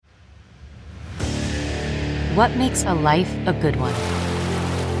What makes a life a good one?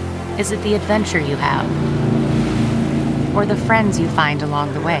 Is it the adventure you have? Or the friends you find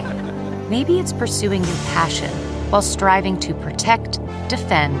along the way? Maybe it's pursuing your passion while striving to protect,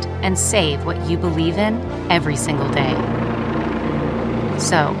 defend, and save what you believe in every single day.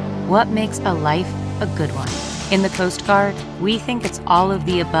 So, what makes a life a good one? In the Coast Guard, we think it's all of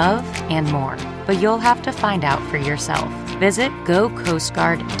the above and more, but you'll have to find out for yourself. Visit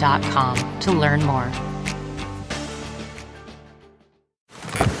gocoastguard.com to learn more.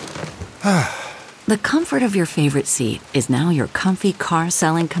 The comfort of your favorite seat is now your comfy car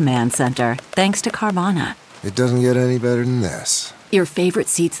selling command center, thanks to Carvana. It doesn't get any better than this. Your favorite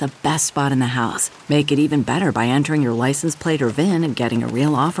seat's the best spot in the house. Make it even better by entering your license plate or VIN and getting a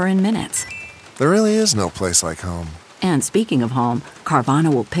real offer in minutes. There really is no place like home. And speaking of home,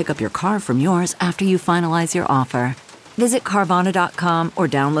 Carvana will pick up your car from yours after you finalize your offer. Visit Carvana.com or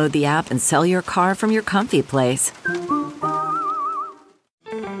download the app and sell your car from your comfy place.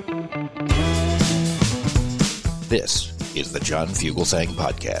 This is the John Fugelsang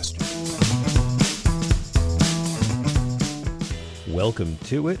Podcast. Welcome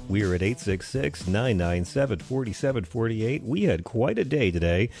to it. We are at 866-997-4748. We had quite a day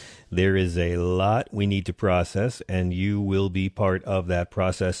today. There is a lot we need to process, and you will be part of that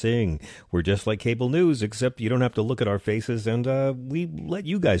processing. We're just like cable news, except you don't have to look at our faces, and we let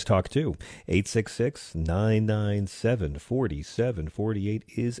you guys talk too. 866-997-4748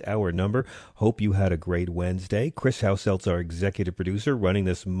 is our number. Hope you had a great Wednesday. Chris Houselt's our executive producer running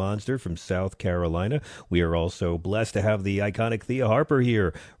this monster from South Carolina. We are also blessed to have the iconic Thea Harper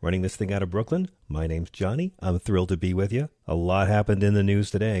here running this thing out of Brooklyn. My name's Johnny. I'm thrilled to be with you. A lot happened in the news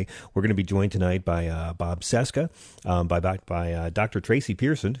today. We're going to be joined tonight by Bob Cesca, by Dr. Tracy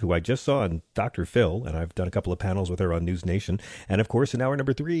Pearson, who I just saw on Dr. Phil, and I've done a couple of panels with her on News Nation. And, of course, in hour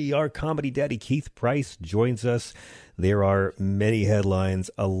number 3, our comedy daddy Keith Price joins us. There are many headlines,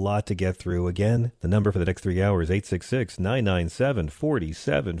 a lot to get through. Again, the number for the next 3 hours,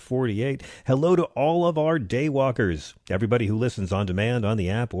 866-997-4748. Hello to all of our daywalkers, everybody who listens on demand, on the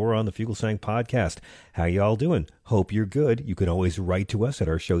app, or on the Fugelsang podcast. How y'all doing? Hope you're good. You can always write to us at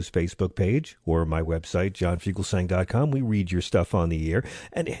our show's Facebook page or my website, johnfugelsang.com. We read your stuff on the air.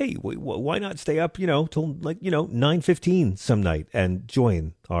 And hey, why not stay up, till 9:15 some night and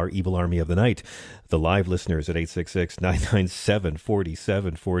join our evil army of the night. The live listeners at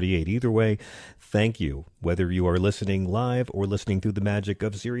 866-997-4748. Either way, thank you. Whether you are listening live or listening through the magic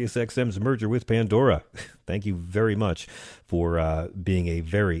of SiriusXM's merger with Pandora. Thank you very much for being a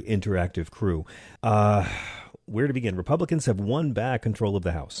very interactive crew. Where to begin? Republicans have won back control of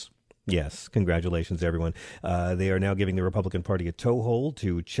the House. Yes, congratulations, everyone. They are now giving the Republican Party a toehold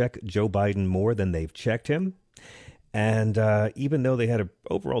to check Joe Biden more than they've checked him. And even though they had an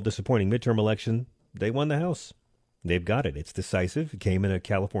overall disappointing midterm election, they won the House. They've got it. It's decisive. It came in a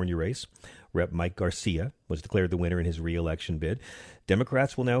California race. Rep. Mike Garcia was declared the winner in his re-election bid.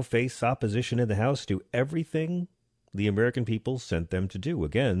 Democrats will now face opposition in the House to everything the American people sent them to do.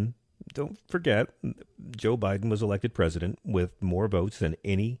 Again, don't forget, Joe Biden was elected president with more votes than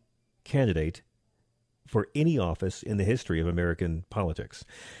any candidate for any office in the history of American politics.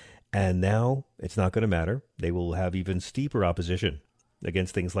 And now it's not going to matter. They will have even steeper opposition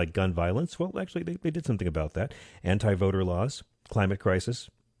against things like gun violence. Well, actually, they did something about that. Anti-voter laws, climate crisis,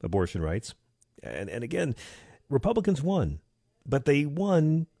 abortion rights. And again, Republicans won, but they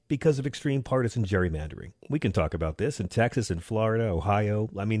won because of extreme partisan gerrymandering. We can talk about this in Texas and Florida, Ohio.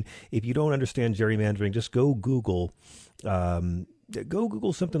 I mean, if you don't understand gerrymandering, just go Google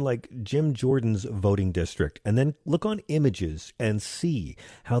something like Jim Jordan's voting district, and then look on images and see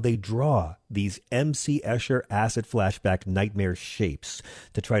how they draw these M.C. Escher acid flashback nightmare shapes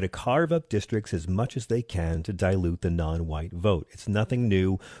to try to carve up districts as much as they can to dilute the non-white vote. It's nothing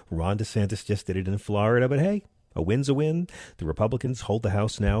new. Ron DeSantis just did it in Florida, but hey, a win's a win. The Republicans hold the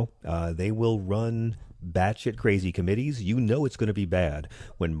House now. They will run batshit crazy committees. You know it's going to be bad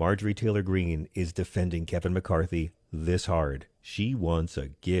when Marjorie Taylor Greene is defending Kevin McCarthy this hard. She wants a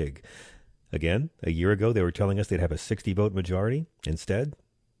gig. Again, a year ago, they were telling us they'd have a 60-vote majority. Instead,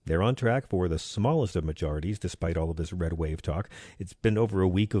 they're on track for the smallest of majorities, despite all of this red wave talk. It's been over a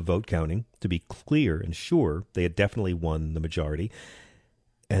week of vote counting. To be clear and sure, they had definitely won the majority.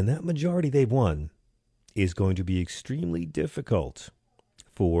 And that majority they've won is going to be extremely difficult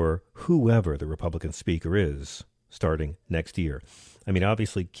for whoever the Republican speaker is starting next year. I mean,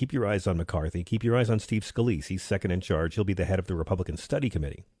 obviously, keep your eyes on McCarthy. Keep your eyes on Steve Scalise. He's second in charge. He'll be the head of the Republican Study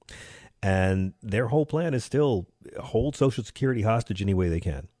Committee. And their whole plan is still hold Social Security hostage any way they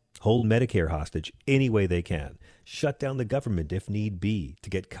can. hold Medicare hostage any way they can, shut down the government if need be to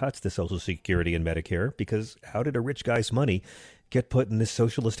get cuts to Social Security and Medicare, because how did a rich guy's money get put in this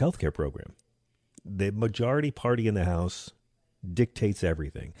socialist healthcare program? The majority party in the House dictates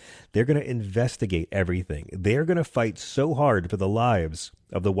everything. They're going to investigate everything. They're going to fight so hard for the lives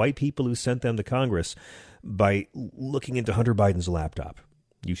of the white people who sent them to Congress by looking into Hunter Biden's laptop.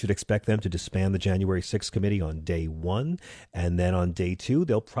 You should expect them to disband the January 6th committee on day one. And then on day two,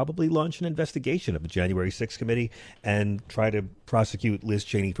 they'll probably launch an investigation of the January 6th committee and try to prosecute Liz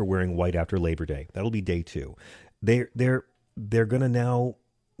Cheney for wearing white after Labor Day. That'll be day two. They're going to now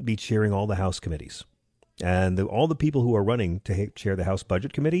be chairing all the House committees. And all the people who are running to chair the House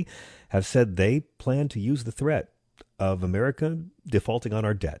Budget Committee have said they plan to use the threat of America defaulting on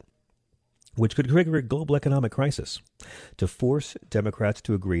our debt, which could trigger a global economic crisis, to force Democrats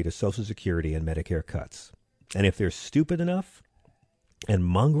to agree to Social Security and Medicare cuts. And if they're stupid enough and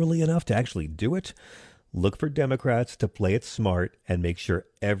mongrelly enough to actually do it, look for Democrats to play it smart and make sure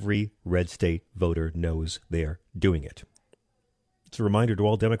every red state voter knows they're doing it. It's a reminder to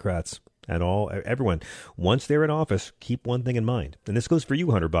all Democrats and everyone, once they're in office, keep one thing in mind. And this goes for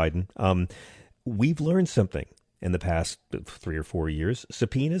you, Hunter Biden. We've learned something in the past 3 or 4 years.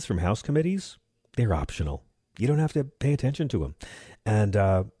 Subpoenas from House committees, they're optional. You don't have to pay attention to them. And,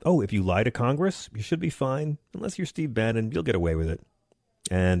 if you lie to Congress, you should be fine. Unless you're Steve Bannon, you'll get away with it.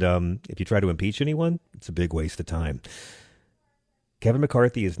 And if you try to impeach anyone, it's a big waste of time. Kevin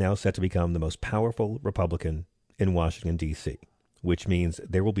McCarthy is now set to become the most powerful Republican in Washington, D.C., which means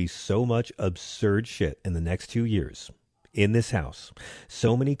there will be so much absurd shit in the next 2 years in this House.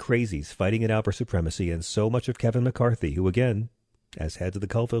 So many crazies fighting it out for supremacy, and so much of Kevin McCarthy, who, again, as head of the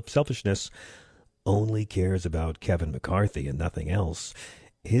cult of selfishness, only cares about Kevin McCarthy and nothing else.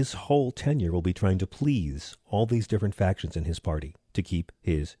 His whole tenure will be trying to please all these different factions in his party to keep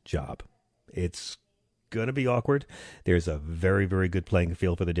his job. It's going to be awkward. There's a very, very good playing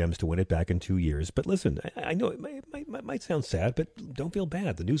field for the Dems to win it back in 2 years. But listen, I know it might sound sad, but don't feel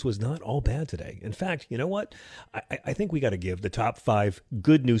bad. The news was not all bad today. In fact, you know what? I think we got to give the top 5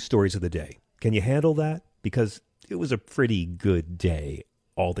 good news stories of the day. Can you handle that? Because it was a pretty good day,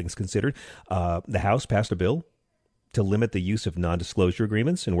 all things considered. The House passed a bill to limit the use of non-disclosure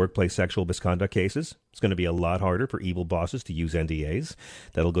agreements in workplace sexual misconduct cases. It's going to be a lot harder for evil bosses to use NDAs.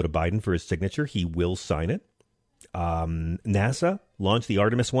 That'll go to Biden for his signature. He will sign it. NASA launched the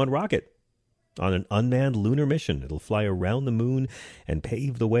Artemis 1 rocket on an unmanned lunar mission. It'll fly around the moon and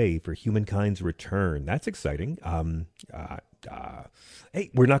pave the way for humankind's return. That's exciting. Hey,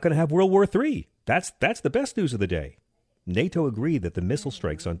 we're not going to have World War III. That's the best news of the day. NATO agreed that the missile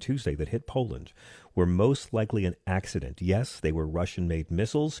strikes on Tuesday that hit Poland were most likely an accident. Yes, they were Russian-made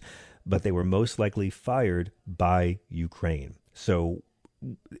missiles, but they were most likely fired by Ukraine. So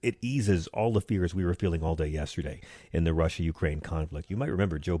it eases all the fears we were feeling all day yesterday in the Russia-Ukraine conflict. You might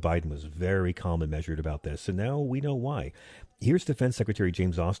remember Joe Biden was very calm and measured about this, and now we know why. Here's Defense Secretary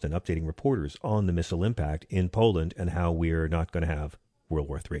James Austin updating reporters on the missile impact in Poland and how we're not going to have World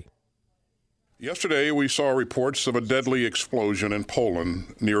War III. Yesterday, we saw reports of a deadly explosion in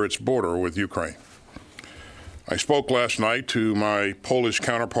Poland near its border with Ukraine. I spoke last night to my Polish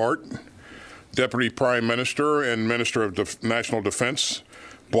counterpart, Deputy Prime Minister and Minister of National Defense,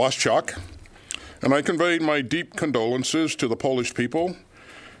 Błaszczak, and I conveyed my deep condolences to the Polish people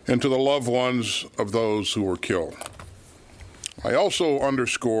and to the loved ones of those who were killed. I also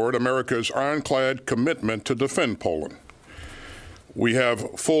underscored America's ironclad commitment to defend Poland. We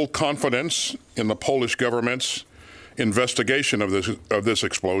have full confidence in the Polish government's investigation of this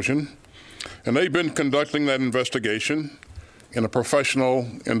explosion, and they've been conducting that investigation in a professional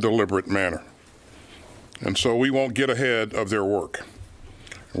and deliberate manner. And so we won't get ahead of their work.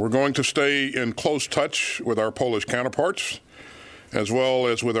 We're going to stay in close touch with our Polish counterparts, as well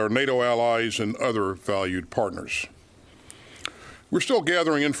as with our NATO allies and other valued partners. We're still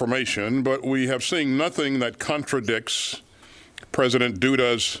gathering information, but we have seen nothing that contradicts President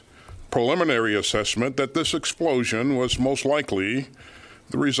Duda's preliminary assessment that this explosion was most likely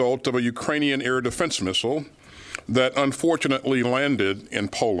the result of a Ukrainian air defense missile that unfortunately landed in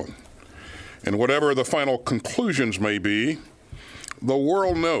Poland. And whatever the final conclusions may be, the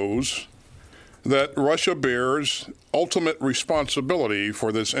world knows that Russia bears ultimate responsibility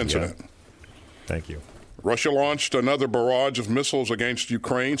for this incident. Yeah. Thank you. Russia launched another barrage of missiles against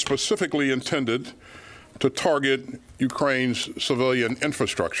Ukraine, specifically intended to target Ukraine's civilian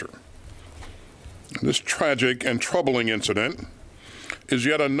infrastructure. This tragic and troubling incident is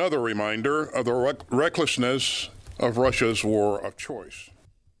yet another reminder of the recklessness of Russia's war of choice.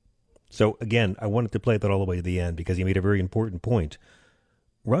 So again, I wanted to play that all the way to the end because he made a very important point.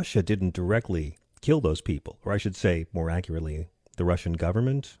 Russia didn't directly kill those people, or I should say, more accurately, the Russian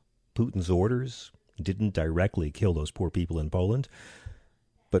government, Putin's orders, didn't directly kill those poor people in Poland,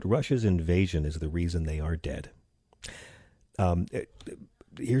 but Russia's invasion is the reason they are dead.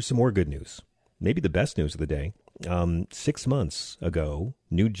 Here's some more good news. Maybe the best news of the day. 6 months ago,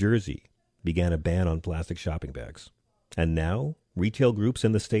 New Jersey began a ban on plastic shopping bags. And now, retail groups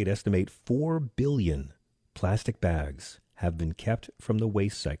in the state estimate 4 billion plastic bags have been kept from the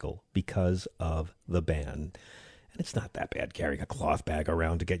waste cycle because of the ban. And it's not that bad carrying a cloth bag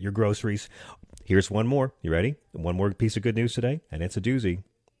around to get your groceries. Here's one more. You ready? One more piece of good news today, and it's a doozy.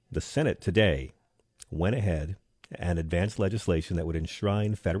 The Senate today went ahead and advanced legislation that would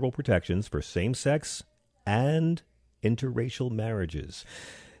enshrine federal protections for same-sex and interracial marriages,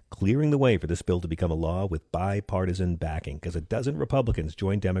 clearing the way for this bill to become a law with bipartisan backing, because a dozen Republicans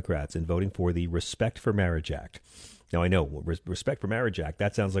joined Democrats in voting for the Respect for Marriage Act. Now, I know, Respect for Marriage Act,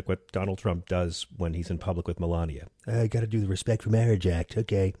 that sounds like what Donald Trump does when he's in public with Melania. I got to do the Respect for Marriage Act.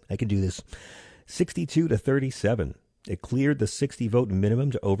 Okay, I can do this. 62 to 37. It cleared the 60-vote minimum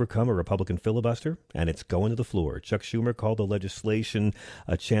to overcome a Republican filibuster, and it's going to the floor. Chuck Schumer called the legislation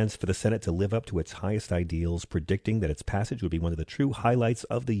a chance for the Senate to live up to its highest ideals, predicting that its passage would be one of the true highlights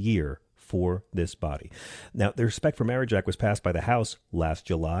of the year for this body. Now, the Respect for Marriage Act was passed by the House last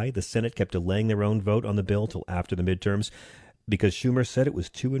July. The Senate kept delaying their own vote on the bill till after the midterms because Schumer said it was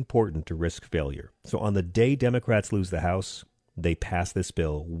too important to risk failure. So on the day Democrats lose the House, they pass this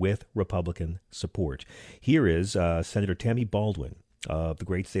bill with Republican support. Here is Senator Tammy Baldwin of the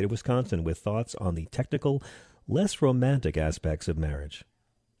great state of Wisconsin with thoughts on the technical, less romantic aspects of marriage.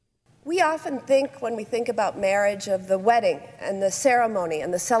 We often think, when we think about marriage, of the wedding and the ceremony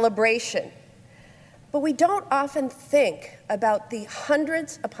and the celebration. But we don't often think about the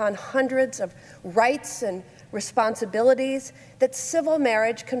hundreds upon hundreds of rights and responsibilities that civil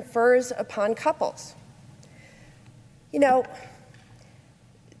marriage confers upon couples. You know,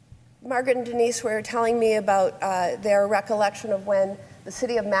 Margaret and Denise were telling me about their recollection of when the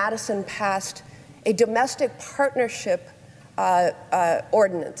city of Madison passed a domestic partnership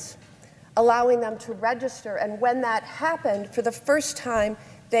ordinance, allowing them to register. And when that happened, for the first time,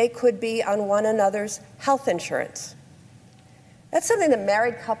 they could be on one another's health insurance. That's something that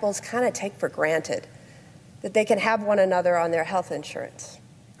married couples kind of take for granted, that they can have one another on their health insurance.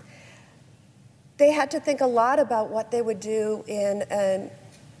 They had to think a lot about what they would do in an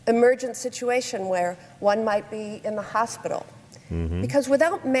emergent situation where one might be in the hospital. Mm-hmm. Because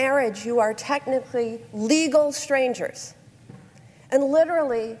without marriage, you are technically legal strangers. And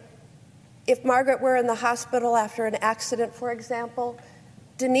literally, if Margaret were in the hospital after an accident, for example,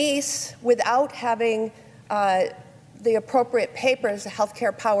 Denise, without having the appropriate papers, the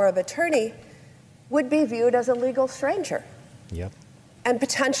healthcare power of attorney, would be viewed as a legal stranger. Yep. And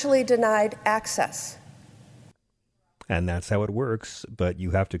potentially denied access. And that's how it works, but you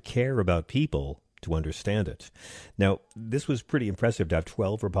have to care about people to understand it. Now, this was pretty impressive to have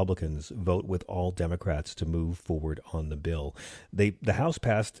 12 Republicans vote with all Democrats to move forward on the bill. The House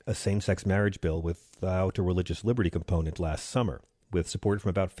passed a same-sex marriage bill without a religious liberty component last summer, with support from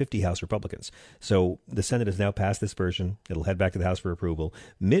about 50 House Republicans. So the Senate has now passed this version. It'll head back to the House for approval.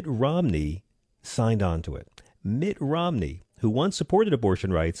 Mitt Romney signed on to it. Mitt Romney, who once supported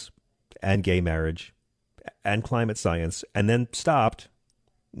abortion rights and gay marriage and climate science and then stopped,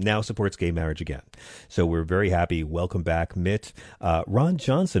 now supports gay marriage again. So we're very happy. Welcome back, Mitt. Ron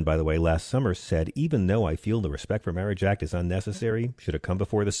Johnson, by the way, last summer said, even though I feel the Respect for Marriage Act is unnecessary, should it come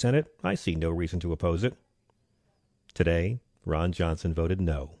before the Senate, I see no reason to oppose it. Today, Ron Johnson voted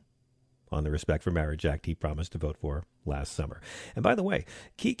no on the Respect for Marriage Act he promised to vote for last summer. And by the way,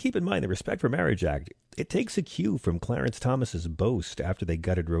 keep in mind the Respect for Marriage Act, it takes a cue from Clarence Thomas's boast after they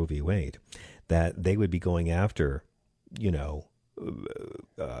gutted Roe v. Wade, that they would be going after,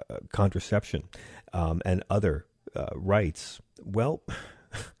 contraception and other rights. Well,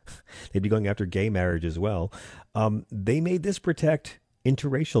 they'd be going after gay marriage as well. They made this protect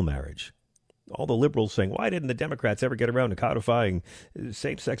interracial marriage. All the liberals saying, why didn't the Democrats ever get around to codifying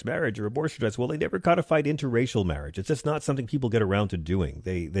same-sex marriage or abortion rights? Well, they never codified interracial marriage. It's just not something people get around to doing.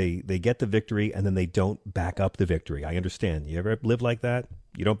 They get the victory and then they don't back up the victory. I understand. You ever live like that?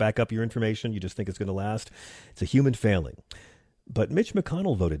 You don't back up your information. You just think it's going to last. It's a human failing. But Mitch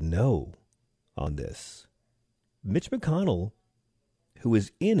McConnell voted no on this. Mitch McConnell, who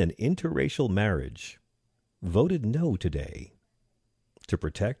is in an interracial marriage, voted no today to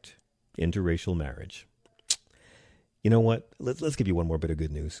protect interracial marriage. You know what? Let's give you one more bit of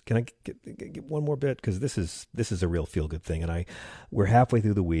good news. Can I get one more bit? Because this is a real feel-good thing. And we're halfway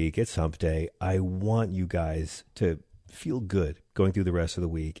through the week. It's hump day. I want you guys to feel good going through the rest of the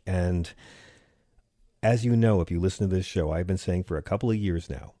week. And as you know, if you listen to this show, I've been saying for a couple of years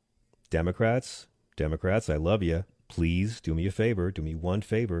now, Democrats, I love you. Please do me a favor. Do me one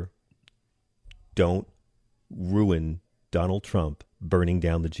favor. Don't ruin Donald Trump burning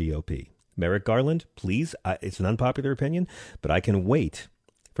down the GOP. Merrick Garland, please. It's an unpopular opinion, but I can wait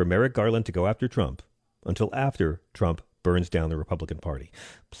for Merrick Garland to go after Trump until after Trump burns down the Republican Party.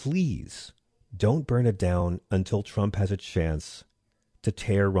 Please don't burn it down until Trump has a chance to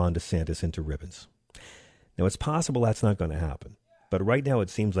tear Ron DeSantis into ribbons. Now, it's possible that's not going to happen, but right now it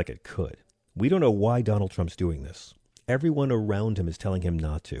seems like it could. We don't know why Donald Trump's doing this. Everyone around him is telling him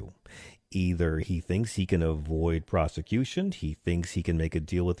not to. Either he thinks he can avoid prosecution, he thinks he can make a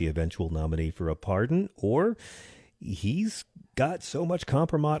deal with the eventual nominee for a pardon, or he's got so much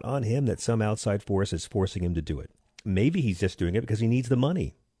compromise on him that some outside force is forcing him to do it. Maybe he's just doing it because he needs the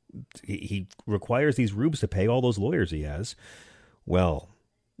money. He requires these rubes to pay all those lawyers he has. Well,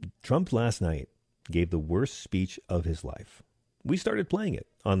 Trump last night gave the worst speech of his life. We started playing it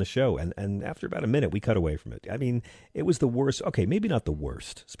on the show, and after about a minute, we cut away from it. I mean, it was the worst, okay, maybe not the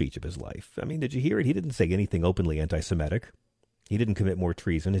worst speech of his life. I mean, did you hear it? He didn't say anything openly anti-Semitic. He didn't commit more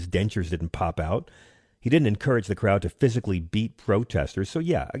treason. His dentures didn't pop out. He didn't encourage the crowd to physically beat protesters. So,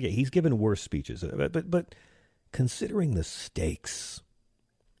 yeah, okay, he's given worse speeches. But considering the stakes,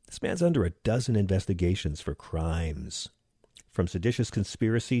 this man's under a dozen investigations for crimes, from seditious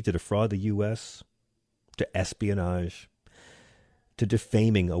conspiracy to defraud the U.S., to espionage, to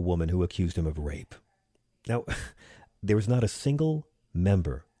defaming a woman who accused him of rape. Now, there was not a single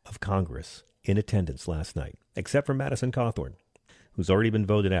member of Congress in attendance last night, except for Madison Cawthorn, who's already been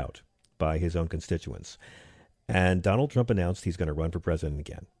voted out by his own constituents. And Donald Trump announced he's going to run for president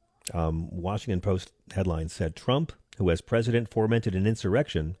again. Washington Post headline said, Trump, who as president fomented an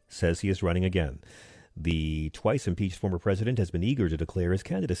insurrection, says he is running again. The twice impeached former president has been eager to declare his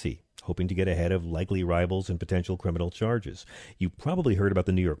candidacy, hoping to get ahead of likely rivals and potential criminal charges. You probably heard about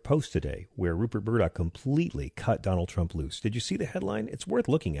the New York Post today, where Rupert Murdoch completely cut Donald Trump loose. Did you see the headline? It's worth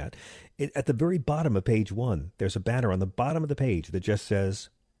looking at. At the very bottom of page 1, there's a banner on the bottom of the page that just says,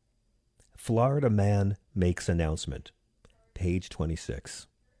 Florida man makes announcement. Page 26.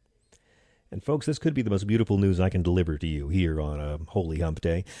 And folks, this could be the most beautiful news I can deliver to you here on a Holy Hump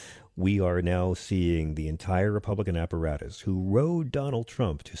Day. We are now seeing the entire Republican apparatus who rode Donald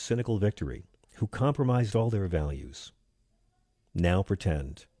Trump to cynical victory, who compromised all their values, now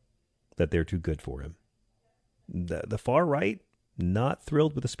pretend that they're too good for him. The far right, not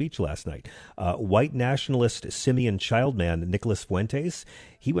thrilled with the speech last night. White nationalist simian childman Nicholas Fuentes,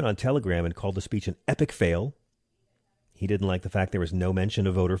 he went on Telegram and called the speech an epic fail. He didn't like the fact there was no mention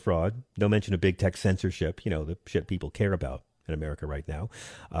of voter fraud, no mention of big tech censorship, the shit people care about in America right now.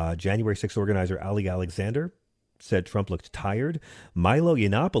 January 6th organizer Ali Alexander said Trump looked tired. Milo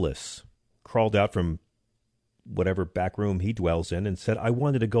Yiannopoulos crawled out from whatever back room he dwells in and said, I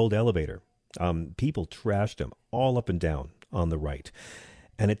wanted a gold elevator. People trashed him all up and down on the right.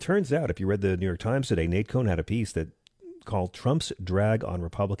 And it turns out, if you read the New York Times today, Nate Cohn had a piece that called Trump's drag on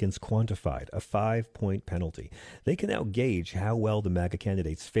Republicans quantified, a 5-point penalty. They can now gauge how well the MAGA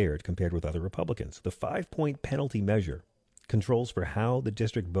candidates fared compared with other Republicans. The 5-point penalty measure controls for how the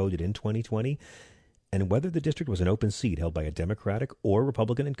district voted in 2020 and whether the district was an open seat held by a Democratic or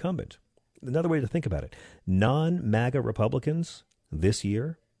Republican incumbent. Another way to think about it, non-MAGA Republicans this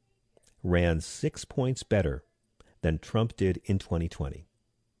year ran 6 points better than Trump did in 2020.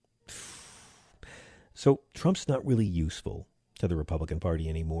 So Trump's not really useful to the Republican Party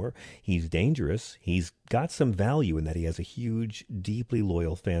anymore. He's dangerous. He's got some value in that he has a huge, deeply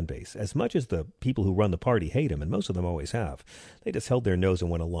loyal fan base. As much as the people who run the party hate him, and most of them always have, they just held their nose and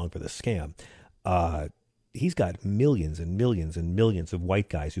went along for the scam. He's got millions and millions and millions of white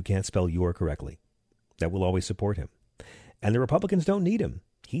guys who can't spell "your" correctly that will always support him. And the Republicans don't need him.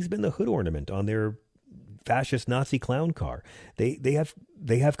 He's been the hood ornament on their fascist Nazi clown car. They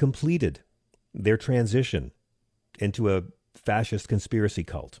have completed their transition into a fascist conspiracy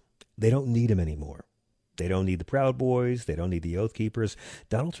cult. They don't need him anymore. They don't need the Proud Boys. They don't need the Oath Keepers.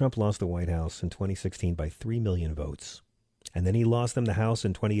 Donald Trump lost the White House in 2016 by 3 million votes. And then he lost them the House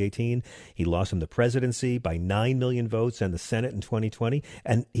in 2018. He lost them the presidency by 9 million votes and the Senate in 2020.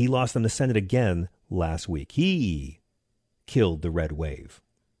 And he lost them the Senate again last week. He killed the red wave.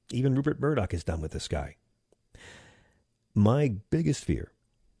 Even Rupert Murdoch is done with this guy. My biggest fear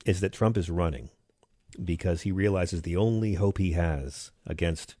is that Trump is running because he realizes the only hope he has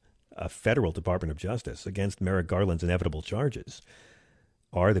against a federal Department of Justice, against Merrick Garland's inevitable charges,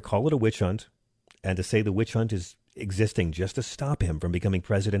 are to call it a witch hunt and to say the witch hunt is existing just to stop him from becoming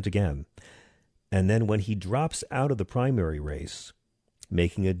president again. And then when he drops out of the primary race,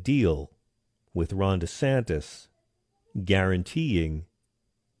 making a deal with Ron DeSantis, guaranteeing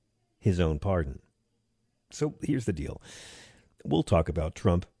his own pardon. So here's the deal. We'll talk about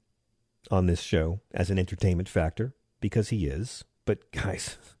Trump on this show as an entertainment factor, because he is. But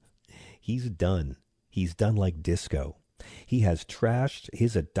guys, he's done. He's done like disco. He has trashed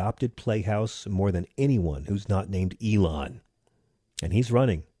his adopted playhouse more than anyone who's not named Elon. And he's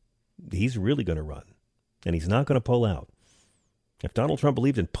running. He's really going to run. And he's not going to pull out. If Donald Trump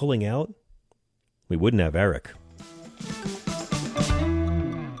believed in pulling out, we wouldn't have Eric.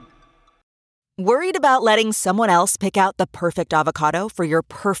 Worried about letting someone else pick out the perfect avocado for your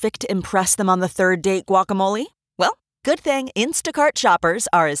perfect impress them on the third date guacamole? Well, good thing Instacart shoppers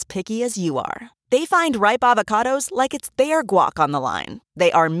are as picky as you are. They find ripe avocados like it's their guac on the line.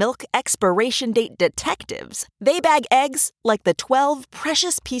 They are milk expiration date detectives. They bag eggs like the 12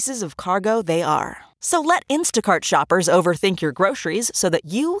 precious pieces of cargo they are. So let Instacart shoppers overthink your groceries so that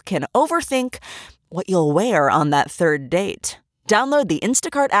you can overthink what you'll wear on that third date. Download the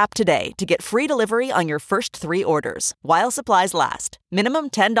Instacart app today to get free delivery on your first 3 orders, while supplies last.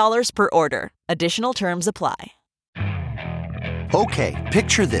 Minimum $10 per order. Additional terms apply. Okay,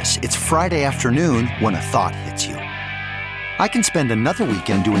 picture this. It's Friday afternoon when a thought hits you. I can spend another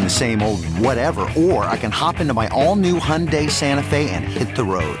weekend doing the same old whatever, or I can hop into my all-new Hyundai Santa Fe and hit the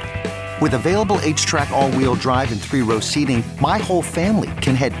road. With available H-Track all-wheel drive and 3-row seating, my whole family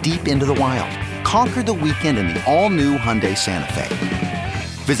can head deep into the wild. Conquer the weekend in the all-new Hyundai Santa Fe.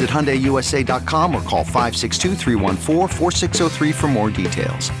 Visit HyundaiUSA.com or call 562-314-4603 for more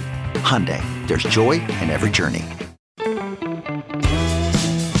details. Hyundai, there's joy in every journey.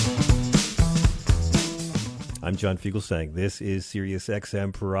 I'm John Fugelsang. This is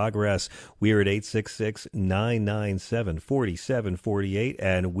SiriusXM Progress. We are at 866-997-4748,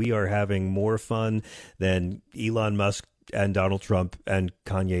 and we are having more fun than Elon Musk and Donald Trump and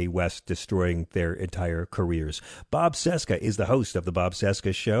Kanye West destroying their entire careers. Bob Cesca is the host of The Bob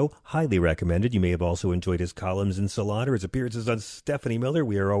Cesca Show. Highly recommended. You may have also enjoyed his columns in Salon or his appearances on Stephanie Miller.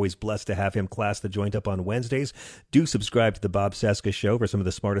 We are always blessed to have him class the joint up on Wednesdays. Do subscribe to The Bob Cesca Show for some of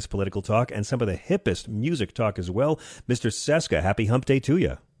the smartest political talk and some of the hippest music talk as well. Mr. Cesca, happy hump day to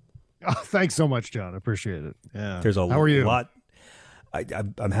you. Oh, thanks so much, John. I appreciate it. Yeah. There's a How are you? lot.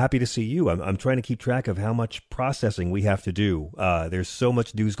 I'm happy to see you. I'm trying to keep track of how much processing we have to do. There's so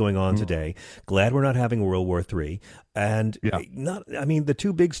much news going on today. Glad we're not having World War III. And the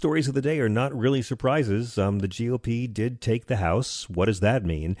two big stories of the day are not really surprises. The GOP did take the House. What does that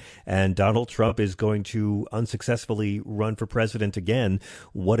mean? And Donald Trump is going to unsuccessfully run for president again.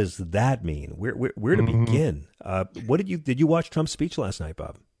 What does that mean? Where to begin? Did you watch Trump's speech last night,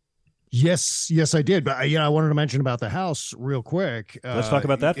 Bob? Yes, I did. But I wanted to mention about the House real quick. Let's talk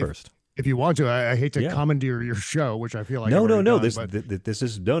about that first. If you want to, I hate to commandeer your show, which I feel like no. This is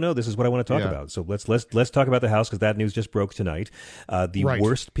what I want to talk about. So let's talk about the House, because that news just broke tonight. The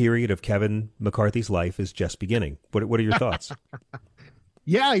worst period of Kevin McCarthy's life is just beginning. What are your thoughts?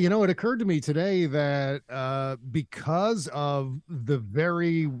 Yeah, it occurred to me today that because of the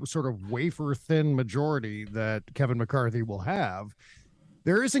very sort of wafer thin majority that Kevin McCarthy will have,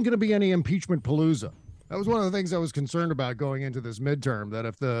 there isn't going to be any impeachment palooza. That was one of the things I was concerned about going into this midterm, that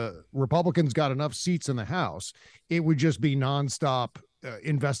if the Republicans got enough seats in the House, it would just be nonstop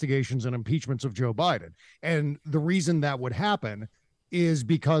investigations and impeachments of Joe Biden. And the reason that would happen is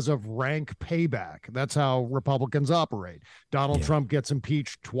because of rank payback. That's how Republicans operate. Donald Trump gets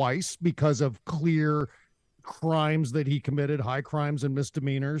impeached twice because of clear crimes that he committed, high crimes and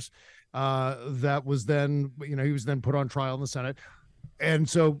misdemeanors. That was then, he was then put on trial in the Senate. And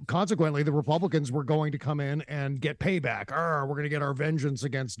so consequently, the Republicans were going to come in and get payback. We're going to get our vengeance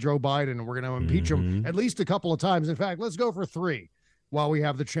against Joe Biden, and we're going to impeach him at least a couple of times. In fact, let's go for 3 while we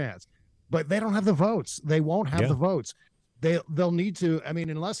have the chance. But they don't have the votes. They won't have the votes. They'll need to,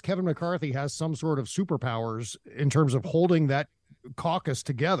 unless Kevin McCarthy has some sort of superpowers in terms of holding that caucus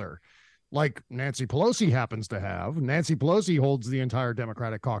together, like Nancy Pelosi happens to have. Nancy Pelosi holds the entire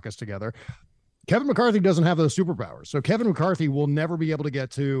Democratic caucus together. Kevin McCarthy doesn't have those superpowers. So Kevin McCarthy will never be able to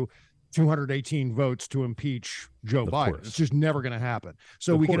get to 218 votes to impeach Joe Biden. It's just never going to happen.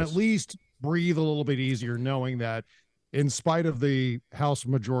 So we can at least breathe a little bit easier knowing that in spite of the House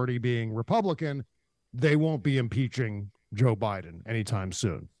majority being Republican, they won't be impeaching Joe Biden anytime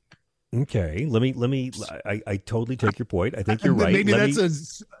soon. Okay, I totally take your point. I think you're right. Maybe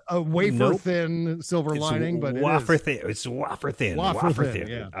that's a wafer thin silver lining, but wafer thin. It's wafer thin. Wafer thin.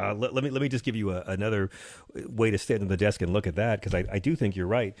 Yeah. Let me just give you another way to stand on the desk and look at that, because I do think you're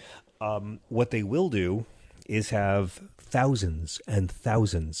right. What they will do is have thousands and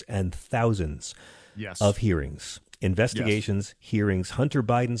thousands and thousands of hearings, investigations, hearings, Hunter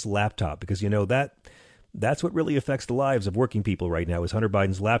Biden's laptop, because that's what really affects the lives of working people right now is Hunter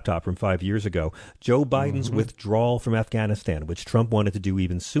Biden's laptop from 5 years ago. Joe Biden's withdrawal from Afghanistan, which Trump wanted to do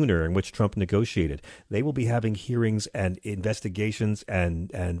even sooner and which Trump negotiated. They will be having hearings and investigations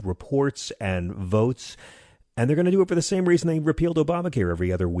and reports and votes. And they're going to do it for the same reason they repealed Obamacare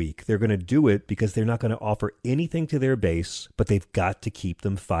every other week. They're going to do it because they're not going to offer anything to their base, but they've got to keep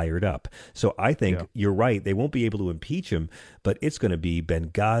them fired up. So I think you're right. They won't be able to impeach him, but it's going to be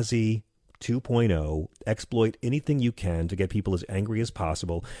Benghazi 2.0, exploit anything you can to get people as angry as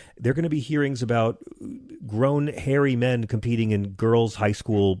possible. There are going to be hearings about grown, hairy men competing in girls' high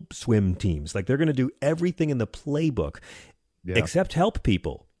school swim teams. Like, they're going to do everything in the playbook except help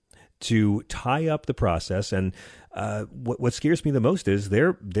people to tie up the process. And what scares me the most is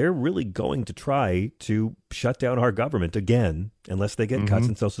they're really going to try to shut down our government again unless they get cuts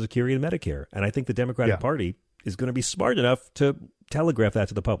in Social Security and Medicare. And I think the Democratic Party is going to be smart enough to telegraph that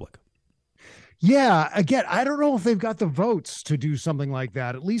to the public. Yeah, again, I don't know if they've got the votes to do something like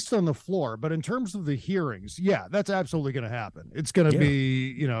that, at least on the floor. But in terms of the hearings, that's absolutely going to happen. It's going to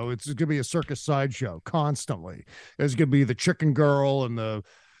be, it's going to be a circus sideshow constantly. There's going to be the chicken girl and the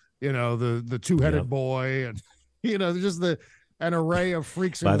two-headed boy and, just an array of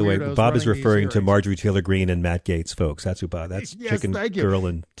freaks. By the way, Bob is referring to Marjorie Taylor Greene and Matt Gaetz, folks. That's who Bob. That's chicken girl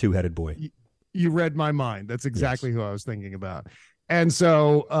and two-headed boy. You read my mind. That's exactly who I was thinking about. And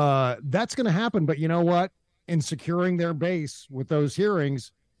so that's going to happen. But you know what? In securing their base with those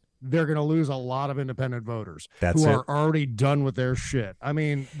hearings, they're going to lose a lot of independent voters who are already done with their shit. I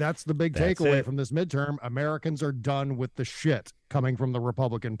mean, that's the big takeaway from this midterm. Americans are done with the shit coming from the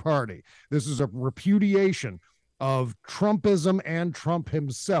Republican Party. This is a repudiation of Trumpism and Trump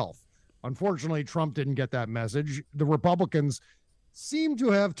himself. Unfortunately, Trump didn't get that message. The Republicans seem to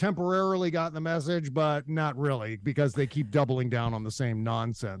have temporarily gotten the message, but not really, because they keep doubling down on the same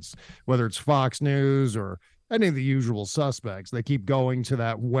nonsense, whether it's Fox News or any of the usual suspects. They keep going to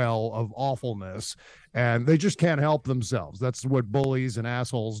that well of awfulness, and they just can't help themselves. That's what bullies and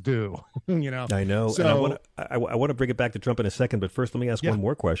assholes do. I know. So, and I want to bring it back to Trump in a second, but first let me ask one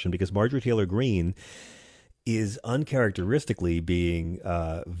more question, because Marjorie Taylor Greene is uncharacteristically being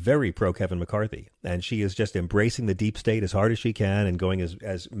very pro Kevin McCarthy. And she is just embracing the deep state as hard as she can and going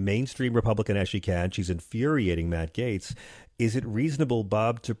as mainstream Republican as she can. She's infuriating Matt Gaetz. Is it reasonable,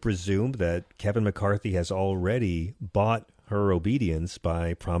 Bob, to presume that Kevin McCarthy has already bought her obedience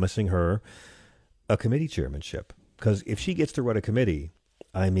by promising her a committee chairmanship? Because if she gets to run a committee,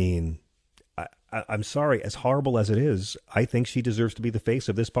 I mean, I'm sorry, as horrible as it is, I think she deserves to be the face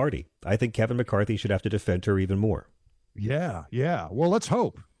of this party. I think Kevin McCarthy should have to defend her even more. Yeah. Well, let's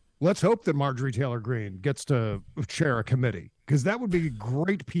hope. Let's hope that Marjorie Taylor Greene gets to chair a committee, because that would be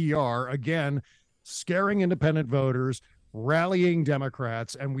great PR. Again, scaring independent voters, rallying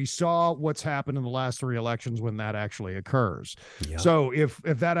Democrats, and we saw what's happened in the last 3 elections when that actually occurs. Yeah. So if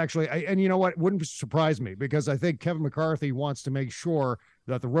that actually, and you know what, it wouldn't surprise me, because I think Kevin McCarthy wants to make sure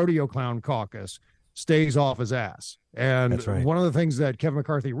that the Rodeo Clown Caucus stays off his ass. And that's right. One of the things that Kevin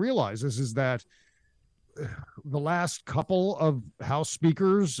McCarthy realizes is that the last couple of House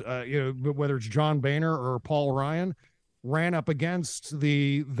speakers, whether it's John Boehner or Paul Ryan, ran up against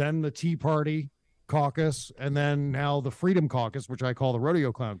the Tea Party caucus, and then now the Freedom Caucus, which I call the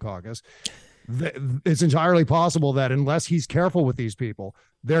Rodeo Clown Caucus. It's entirely possible that unless he's careful with these people,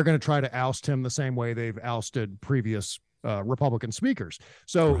 they're going to try to oust him the same way they've ousted previous Republican speakers.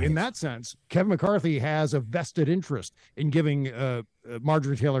 So in that sense, Kevin McCarthy has a vested interest in giving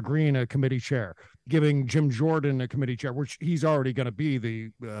Marjorie Taylor Greene a committee chair, giving Jim Jordan a committee chair, which he's already going to be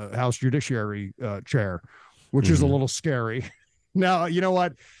the House Judiciary chair, which is a little scary. Now, you know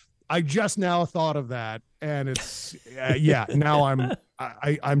what? I just now thought of that, and it's now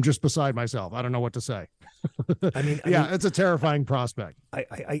I'm just beside myself. I don't know what to say. I mean, it's a terrifying prospect.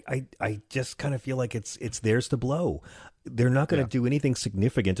 I just kind of feel like it's theirs to blow. They're not going to do anything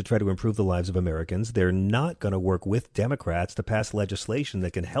significant to try to improve the lives of Americans. They're not going to work with Democrats to pass legislation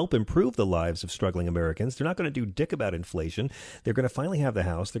that can help improve the lives of struggling Americans. They're not going to do dick about inflation. They're going to finally have the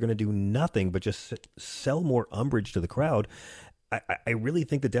House. They're going to do nothing but just sell more umbrage to the crowd. I really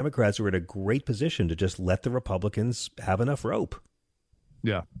think the Democrats are in a great position to just let the Republicans have enough rope.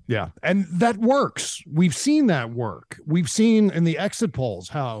 Yeah. And that works. We've seen that work. We've seen in the exit polls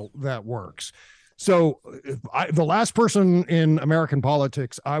how that works. So the last person in American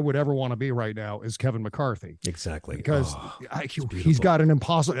politics I would ever want to be right now is Kevin McCarthy. Exactly. Because he's got an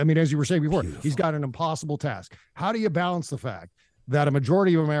impossible, as you were saying before, he's got an impossible task. How do you balance the fact that a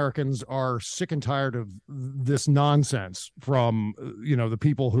majority of Americans are sick and tired of this nonsense from, the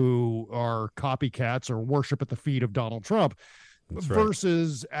people who are copycats or worship at the feet of Donald Trump. That's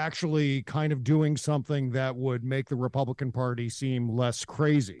versus right. Actually kind of doing something that would make the Republican Party seem less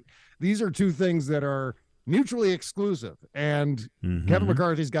crazy. These are two things that are mutually exclusive, and Kevin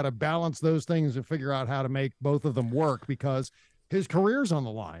McCarthy's got to balance those things and figure out how to make both of them work, because his career's on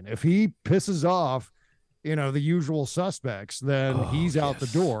the line. If he pisses off, the usual suspects, then he's out the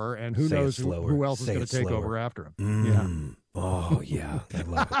door, and who knows who else is going to take over after him. Yeah. Oh, yeah. I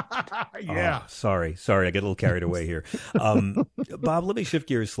love it. Yeah. Oh, sorry. I get a little carried away here. Bob, let me shift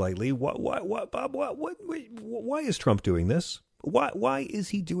gears slightly. Bob, why is Trump doing this? Why is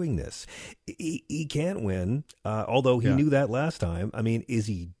he doing this? He can't win, although he knew that last time. I mean, is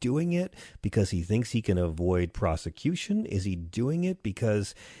he doing it because he thinks he can avoid prosecution? Is he doing it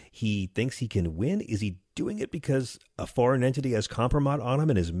because he thinks he can win? Is he doing it because a foreign entity has compromise on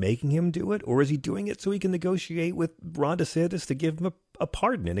him and is making him do it? Or is he doing it so he can negotiate with Ron DeSantis to give him a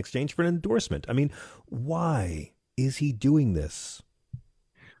pardon in exchange for an endorsement? I mean, why is he doing this?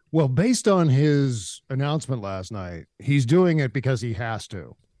 Well, based on his announcement last night, he's doing it because he has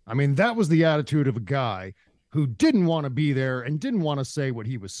to. I mean, that was the attitude of a guy who didn't want to be there and didn't want to say what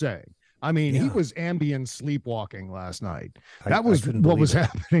he was saying. I mean, he was ambient sleepwalking last night. That was what was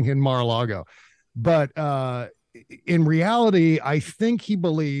happening in Mar-a-Lago. But in reality, I think he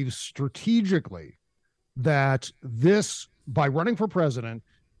believes strategically that this, by running for president,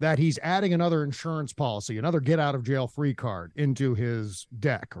 that he's adding another insurance policy, another get out of jail free card into his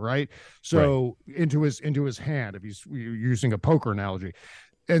deck, right? So into his hand, if he's using a poker analogy.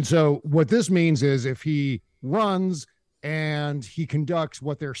 And so what this means is if he runs and he conducts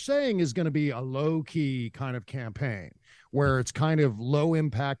what they're saying is going to be a low key kind of campaign where it's kind of low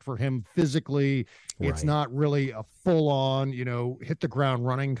impact for him physically. It's not really a full on, hit the ground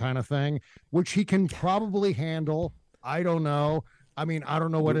running kind of thing, which he can probably handle. I don't know. I mean, I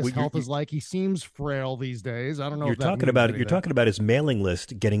don't know what his health is like. He seems frail these days. I don't know. You're talking about his mailing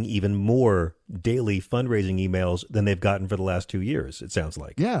list getting even more daily fundraising emails than they've gotten for the last 2 years. It sounds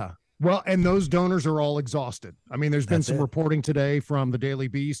like. Yeah. Well, and those donors are all exhausted. I mean, there's been some reporting today from the Daily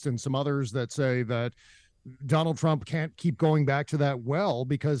Beast and some others that say that Donald Trump can't keep going back to that well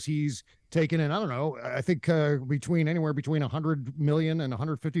because he's taken in, I don't know, I think anywhere between 100 million and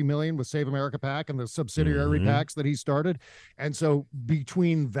 150 million with Save America PAC and the subsidiary PACs that he started. And so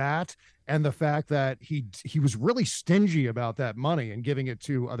between that and the fact that he was really stingy about that money and giving it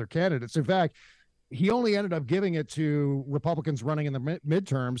to other candidates. In fact, he only ended up giving it to Republicans running in the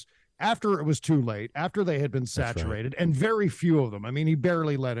midterms after it was too late, after they had been saturated, and very few of them. I mean, he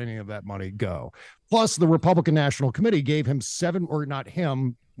barely let any of that money go. Plus, the Republican National Committee gave him not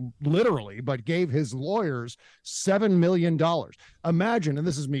him literally, but gave his lawyers $7 million. Imagine, and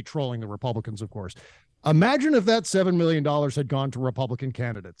this is me trolling the Republicans, of course, imagine if that $7 million had gone to Republican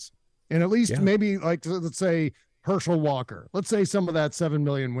candidates. And at least maybe, like, let's say, Herschel Walker. Let's say some of that $7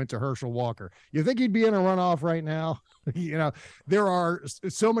 million went to Herschel Walker. You think he'd be in a runoff right now? There are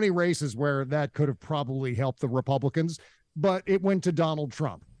so many races where that could have probably helped the Republicans, but it went to Donald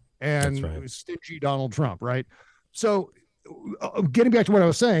Trump and it was stingy Donald Trump, right? So getting back to what I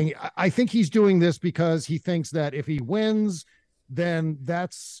was saying, I think he's doing this because he thinks that if he wins, then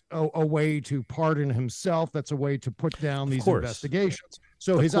that's a way to pardon himself. That's a way to put down these investigations.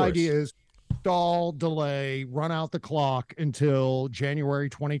 So his idea is stall, delay, run out the clock until January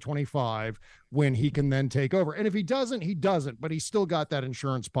 2025 when he can then take over. And if he doesn't, he doesn't, but he's still got that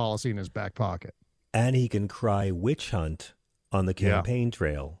insurance policy in his back pocket. And he can cry witch hunt on the campaign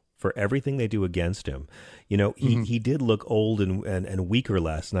trail for everything they do against him. He did look old and weaker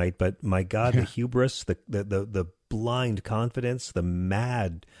last night, but my God, the hubris, the blind confidence, the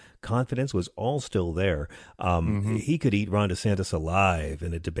mad confidence was all still there. He could eat Ron DeSantis alive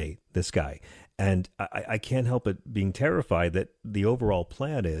in a debate, this guy. And I can't help but being terrified that the overall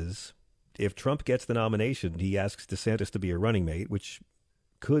plan is if Trump gets the nomination, he asks DeSantis to be a running mate, which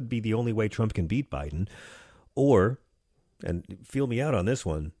could be the only way Trump can beat Biden. Or, and feel me out on this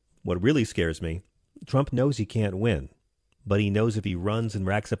one, what really scares me, Trump knows he can't win, but he knows if he runs and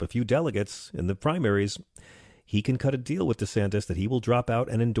racks up a few delegates in the primaries, he can cut a deal with DeSantis that he will drop out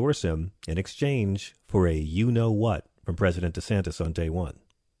and endorse him in exchange for a you-know-what from President DeSantis on day one.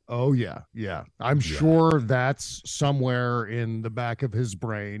 Oh, yeah. I'm sure that's somewhere in the back of his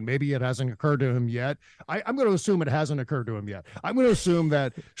brain. Maybe it hasn't occurred to him yet. I'm going to assume it hasn't occurred to him yet. I'm going to assume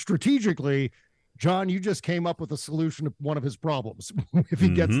that strategically, John, you just came up with a solution to one of his problems if he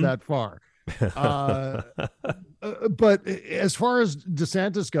gets that far. But as far as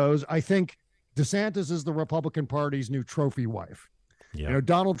DeSantis goes, I think DeSantis is the Republican Party's new trophy wife. Yeah. You know,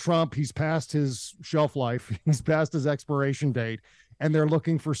 Donald Trump, he's past his shelf life. He's past his expiration date. And they're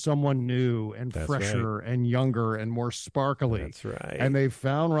looking for someone new and fresher and younger and more sparkly. That's right. And they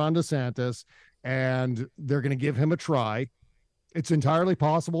found Ron DeSantis, and they're going to give him a try. It's entirely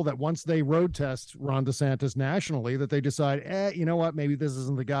possible that once they road test Ron DeSantis nationally, that they decide, you know what, maybe this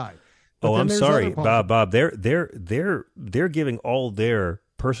isn't the guy. But I'm sorry, Bob. They're giving all their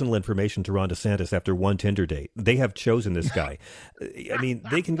personal information to Ron DeSantis after one Tinder date. They have chosen this guy. I mean,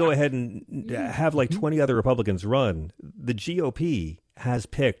 they can go ahead and have like 20 other Republicans run. The GOP has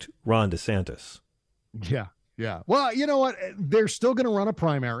picked Ron DeSantis. Yeah. Yeah. Well, you know what? They're still going to run a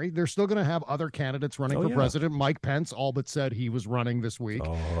primary. They're still going to have other candidates running for president. Mike Pence all but said he was running this week.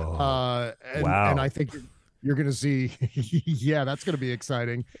 Wow. And I think you're going to see, yeah, that's going to be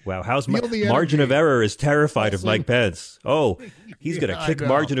exciting. Wow. How's margin of error is terrified of Mike Pence. Oh, he's going to kick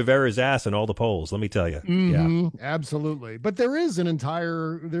margin of error's ass in all the polls. Let me tell you. Yeah, absolutely. But there's going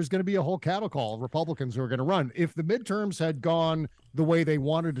to be a whole cattle call of Republicans who are going to run. If the midterms had gone the way they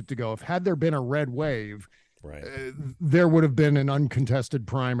wanted it to go, had there been a red wave, right, there would have been an uncontested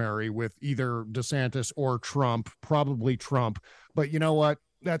primary with either DeSantis or Trump, probably Trump. But you know what?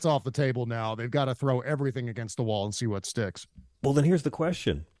 That's off the table now. They've got to throw everything against the wall and see what sticks. Well, then here's the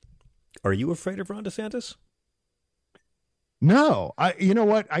question. Are you afraid of Ron DeSantis? No. You know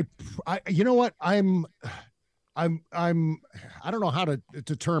what? I don't know how to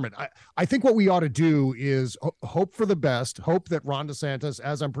term it. I think what we ought to do is hope for the best, hope that Ron DeSantis,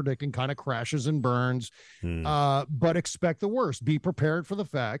 as I'm predicting, kind of crashes and burns, but expect the worst. Be prepared for the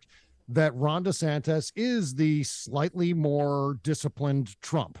fact that Ron DeSantis is the slightly more disciplined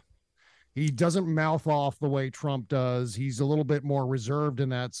Trump. He doesn't mouth off the way Trump does. He's a little bit more reserved in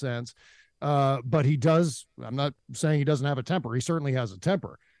that sense. But he does. I'm not saying he doesn't have a temper. He certainly has a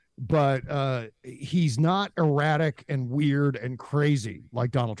temper. But he's not erratic and weird and crazy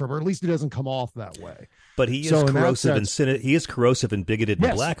like Donald Trump, or at least he doesn't come off that way. But he is corrosive and bigoted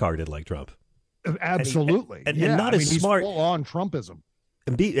and black-hearted like Trump. Absolutely. And not as smart. He's full on Trumpism.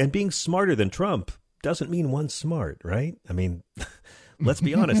 And being smarter than Trump doesn't mean one's smart, right? I mean, let's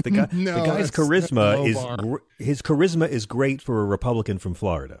be honest. The guy's charisma his charisma is great for a Republican from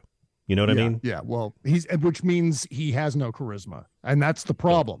Florida. You know what I mean? Yeah. Well, which means he has no charisma, and that's the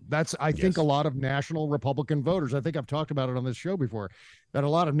problem. I think a lot of national Republican voters, I think I've talked about it on this show before, that a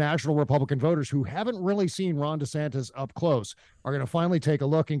lot of national Republican voters who haven't really seen Ron DeSantis up close are going to finally take a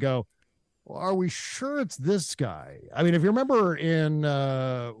look and go, well, are we sure it's this guy? I mean, if you remember in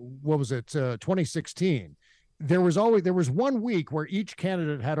 2016, there was 1 week where each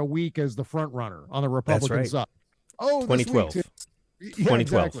candidate had a week as the front runner on the Republican side. Oh, 2012. 2012.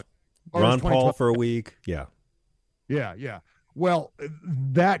 Exactly. Ron Paul for a week. Yeah. Well,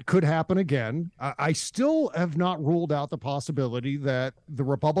 that could happen again. I still have not ruled out the possibility that the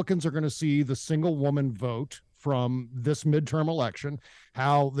Republicans are going to see the single woman vote from this midterm election,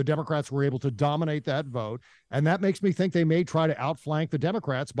 how the Democrats were able to dominate that vote. And that makes me think they may try to outflank the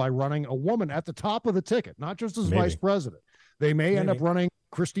Democrats by running a woman at the top of the ticket, not just as vice president. They may end up running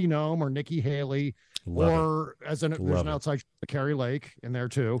Kristi Noem or Nikki Haley, there's an outside Carrie Lake in there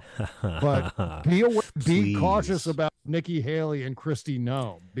too. But be cautious about Nikki Haley and Kristi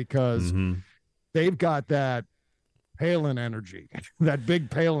Noem, because they've got that Palin energy, that big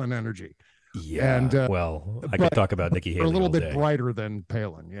Palin energy. Yeah, and I could talk about Nikki Haley a little all bit day. brighter than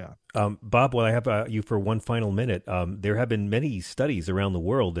Palin, yeah. Bob, while I have you for one final minute, there have been many studies around the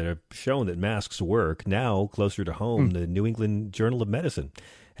world that have shown that masks work. Now, closer to home, the New England Journal of Medicine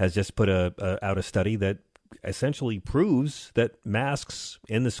has just put out a study that essentially proves that masks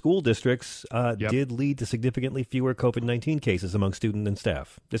in the school districts did lead to significantly fewer COVID-19 cases among students and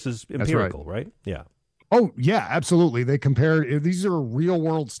staff. This is empirical, right? Yeah. Oh, yeah, absolutely. They compared, these are real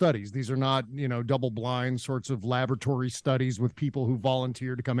world studies. These are not, double blind sorts of laboratory studies with people who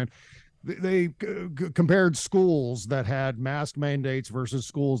volunteered to come in. They compared schools that had mask mandates versus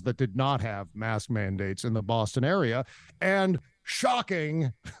schools that did not have mask mandates in the Boston area. And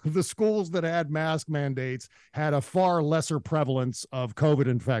shocking, the schools that had mask mandates had a far lesser prevalence of COVID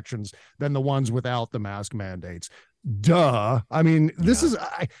infections than the ones without the mask mandates. Duh. I mean, this is,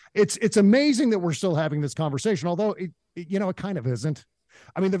 it's amazing that we're still having this conversation, although it kind of isn't.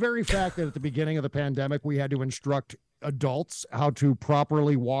 I mean, the very fact that at the beginning of the pandemic, we had to instruct adults how to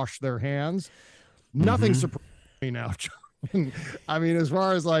properly wash their hands. Nothing surprises me now, John. I mean, as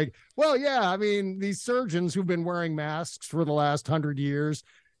far as these surgeons who've been wearing masks for the last 100 years,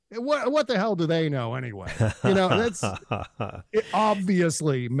 What the hell do they know anyway? That's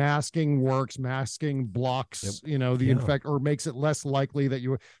obviously masking works, masking blocks, the infect, or makes it less likely that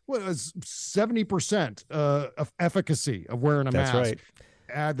you was 70% of efficacy of wearing a mask. That's right.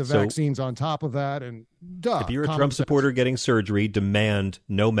 Add the vaccines on top of that, and if you're a Trump supporter getting surgery, demand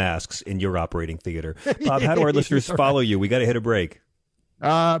no masks in your operating theater. Bob, how do our listeners follow you? We got to hit a break.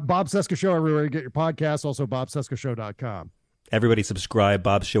 Bob Cesca Show, everywhere you get your podcasts, also bobcescashow.com. Everybody subscribe.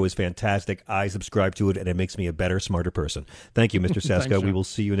 Bob's show is fantastic. I subscribe to it, and it makes me a better, smarter person. Thank you, Mr. Cesca. Thanks, we will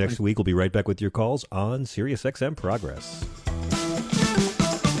see you next week. We'll be right back with your calls on SiriusXM Progress.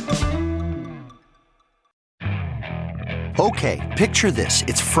 Okay, picture this.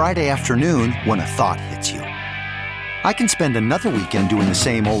 It's Friday afternoon when a thought hits you. I can spend another weekend doing the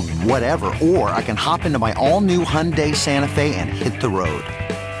same old whatever, or I can hop into my all-new Hyundai Santa Fe and hit the road.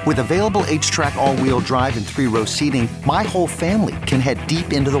 With available H-Track all-wheel drive and 3-row seating, my whole family can head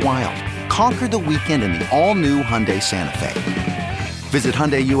deep into the wild. Conquer the weekend in the all-new Hyundai Santa Fe. Visit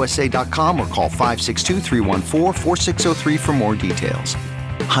HyundaiUSA.com or call 562-314-4603 for more details.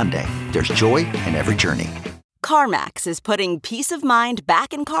 Hyundai, there's joy in every journey. CarMax is putting peace of mind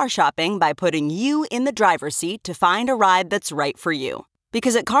back in car shopping by putting you in the driver's seat to find a ride that's right for you.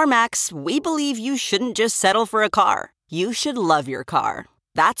 Because at CarMax, we believe you shouldn't just settle for a car. You should love your car.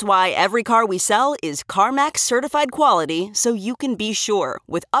 That's why every car we sell is CarMax certified quality, so you can be sure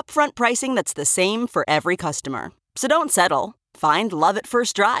with upfront pricing that's the same for every customer. So don't settle. Find love at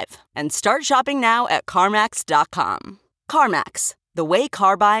first drive and start shopping now at CarMax.com. CarMax, the way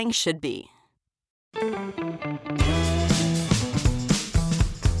car buying should be.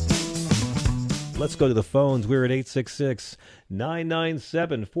 Let's go to the phones. We're at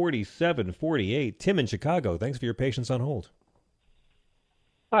 866-997-4748. Tim in Chicago, thanks for your patience on hold.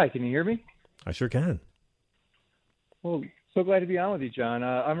 Hi, can you hear me? I sure can. Well, so glad to be on with you, John.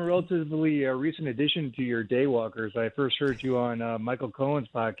 I'm a relatively recent addition to your Daywalkers. I first heard you on Michael Cohen's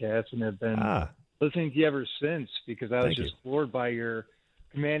podcast and have been listening to you ever since because I was just floored by your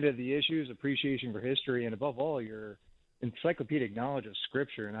command of the issues, appreciation for history, and above all, your encyclopedic knowledge of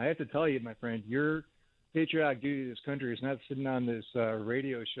Scripture. And I have to tell you, my friend, your patriotic duty to this country is not sitting on this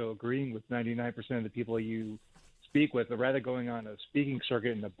radio show agreeing with 99% of the people you speak with, but rather going on a speaking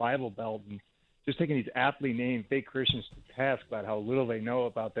circuit in the Bible Belt and just taking these aptly named fake Christians to task about how little they know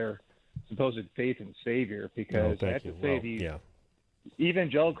about their supposed faith and Savior. Because I have to say, these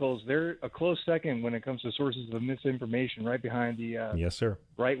evangelicals, they're a close second when it comes to sources of misinformation, right behind the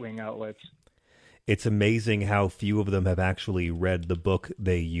right-wing outlets. It's amazing how few of them have actually read the book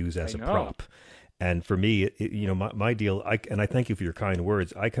they use as a prop. And for me, my deal, and I thank you for your kind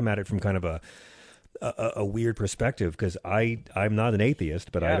words, I come at it from kind of a weird perspective because I'm not an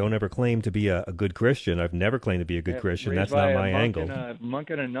atheist, but I don't ever claim to be a good Christian. I've never claimed to be a good Christian. That's not my angle. A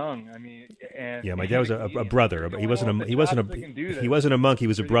monk and a nun. I mean, my dad was a brother. He wasn't a monk. He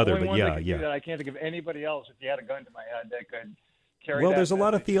was a brother. But I can't think of anybody else. If you had a gun to my head, that could. Well, there's a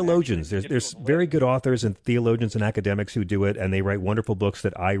lot of theologians. There's very good authors and theologians and academics who do it, and they write wonderful books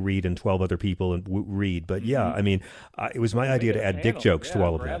that I read and 12 other people read. But I mean, it was my idea to add dick jokes to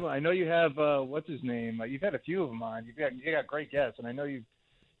all of that. I know you have what's his name? You've had a few of them on. You got great guests, and I know you've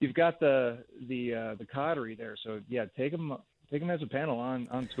got the coterie there. So take them as a panel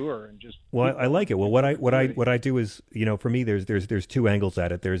on tour and just. Well, I like it. Well, what I do is, for me, there's two angles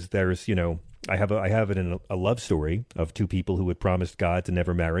at it. There's I have it in a love story of two people who had promised God to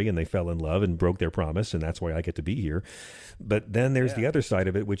never marry, and they fell in love and broke their promise, and that's why I get to be here. But then there's the other side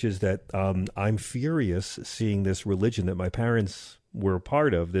of it, which is that I'm furious seeing this religion that my parents were a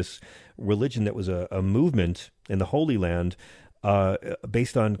part of, this religion that was a movement in the Holy Land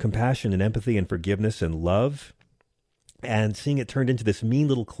based on compassion and empathy and forgiveness and love, and seeing it turned into this mean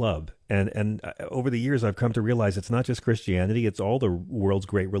little club. And over the years, I've come to realize it's not just Christianity. It's all the world's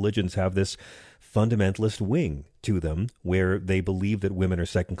great religions have this fundamentalist wing to them where they believe that women are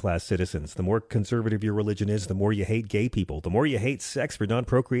second-class citizens. The more conservative your religion is, the more you hate gay people. The more you hate sex for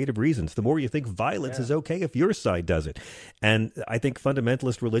non-procreative reasons. The more you think violence is okay if your side does it. And I think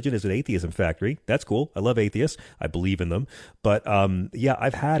fundamentalist religion is an atheism factory. That's cool. I love atheists. I believe in them. But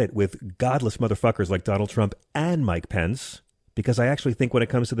I've had it with godless motherfuckers like Donald Trump and Mike Pence, because I actually think when it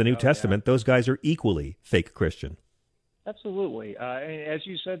comes to the New Testament, those guys are equally fake Christian. Absolutely. As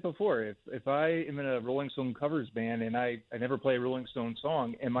you said before, if I am in a Rolling Stone covers band and I never play a Rolling Stone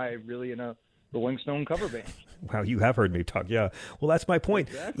song, am I really in a Rolling Stone cover band? Wow, you have heard me talk. Yeah. Well, that's my point.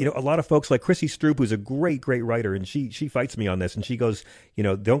 Exactly. A lot of folks like Chrissy Stroop, who's a great, great writer, and she fights me on this, and she goes,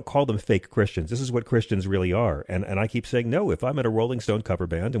 don't call them fake Christians. This is what Christians really are. And I keep saying, no, if I'm in a Rolling Stone cover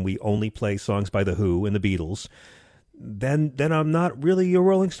band and we only play songs by The Who and the Beatles, then I'm not really a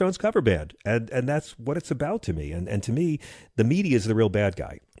Rolling Stones cover band. And that's what it's about to me. And to me, the media is the real bad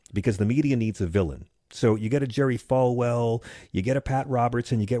guy, because the media needs a villain. So you get a Jerry Falwell, you get a Pat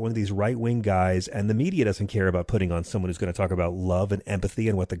Robertson, you get one of these right-wing guys, and the media doesn't care about putting on someone who's going to talk about love and empathy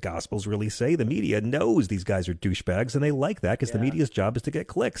and what the Gospels really say. The media knows these guys are douchebags, and they like that because the media's job is to get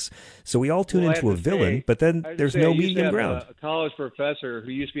clicks. So we all tune into a villain, but then there's no medium ground. A college professor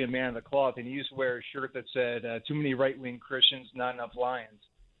who used to be a man of the cloth, and he used to wear a shirt that said, too many right-wing Christians, not enough lions.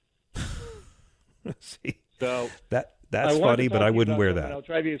 See, so that's funny, but I wouldn't wear that. I'll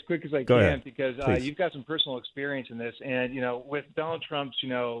try to be as quick as I Go can ahead. because you've got some personal experience in this. And, with Donald Trump's,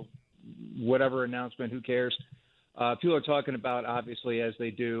 whatever announcement, who cares? People are talking about, obviously, as they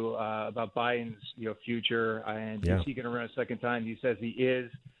do, about Biden's, future. And is he going to run a second time? He says he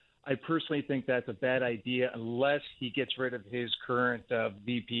is. I personally think that's a bad idea unless he gets rid of his current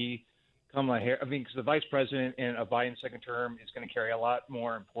VP, Kamala Harris. I mean, because the vice president in a Biden second term is going to carry a lot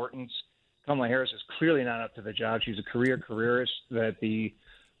more importance. Kamala Harris is clearly not up to the job. She's a careerist that the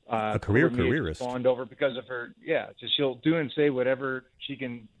careerist fawned over because of her. Yeah, just she'll do and say whatever she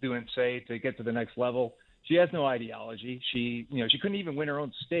can do and say to get to the next level. She has no ideology. She couldn't even win her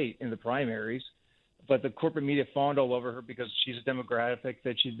own state in the primaries, but the corporate media fawned all over her because she's a demographic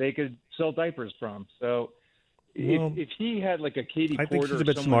that they could sell diapers from. So. If he had like a Katie Porter, I think she's a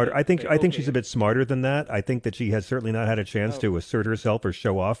bit smarter. I think she's a bit smarter than that. I think that she has certainly not had a chance to assert herself or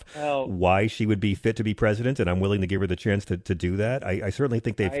show off why she would be fit to be president, and I'm willing to give her the chance to do that. I certainly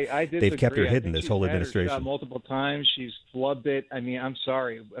think they've kept her hidden this whole administration. Multiple times she's flubbed it. I mean, I'm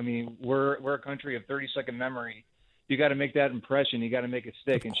sorry. I mean, we're a country of 30-second memory. You got to make that impression. You got to make it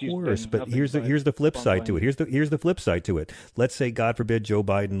stick. Of course, but here's the flip side to it. Here's the flip side to it. Let's say, God forbid, Joe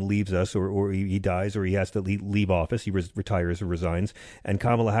Biden leaves us, or he dies, or he has to leave office. He retires or resigns, and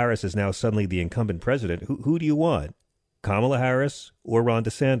Kamala Harris is now suddenly the incumbent president. Who do you want, Kamala Harris or Ron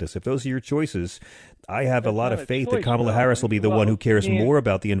DeSantis? If those are your choices, I have a lot of faith that Kamala Harris will be the one who cares more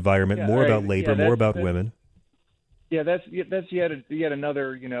about the environment, more about labor, more about women. Yeah, that's yet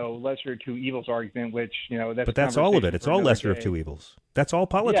another lesser of two evils argument, which that's. But that's all of it. It's all lesser of two evils. That's all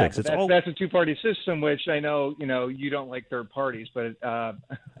politics. Yeah, that's a two-party system, which I know you don't like third parties, but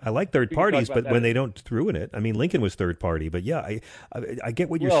I like third parties, but when they don't ruin it. I mean, Lincoln was third party, but yeah, I get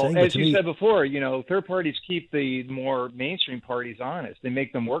what you're saying. As you said before, third parties keep the more mainstream parties honest. They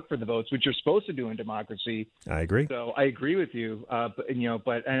make them work for the votes, which you're supposed to do in democracy. I agree. So I agree with you,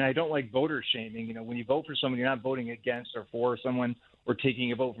 but I don't like voter shaming. When you vote for someone, you're not voting against or for someone or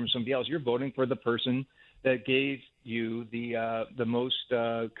taking a vote from somebody else. You're voting for the person that gave you the most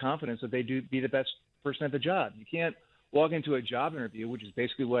confidence that they do be the best person at the job. You can't walk into a job interview, which is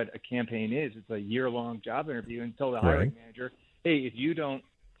basically what a campaign is. It's a year-long job interview, and tell the hiring manager, hey, if you don't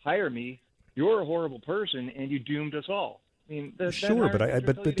hire me, you're a horrible person, and you doomed us all. I mean, sure,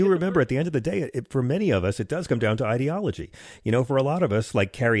 but do remember, at the end of the day, for many of us, it does come down to ideology. For a lot of us,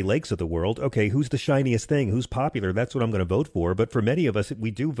 like Carrie Lakes of the world, okay, who's the shiniest thing? Who's popular? That's what I'm going to vote for. But for many of us, we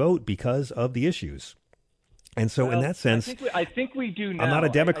do vote because of the issues. And so, in that sense, I think we do now. I'm not a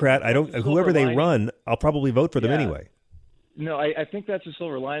Democrat. I don't. Whoever they run, I'll probably vote for them anyway. No, I think that's a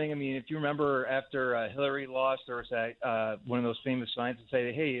silver lining. I mean, if you remember, after Hillary lost, there was one of those famous signs that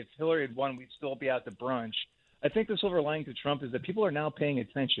say, "Hey, if Hillary had won, we'd still be out to brunch." I think the silver lining to Trump is that people are now paying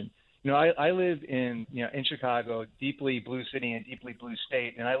attention. I live in Chicago, deeply blue city and deeply blue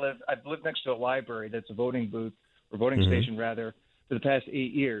state, and I've lived next to a library that's a voting booth or voting station rather, for the past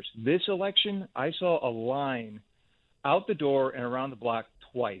 8 years. This election, I saw a line out the door and around the block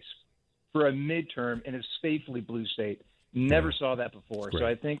twice for a midterm in a safely blue state. Never saw that before. Great. So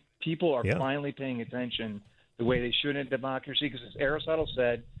I think people are finally paying attention the way they should in democracy, because as Aristotle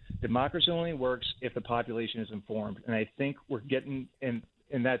said, democracy only works if the population is informed. And I think we're getting in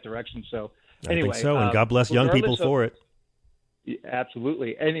that direction. So anyway. I think so, and God bless young people for it.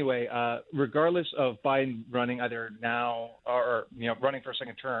 Absolutely. Anyway, regardless of Biden running either now or running for a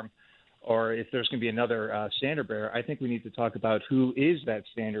second term, or if there's going to be another standard bearer, I think we need to talk about who is that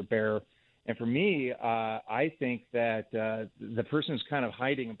standard bearer. And for me, I think that the person is kind of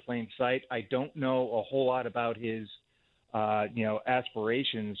hiding in plain sight. I don't know a whole lot about his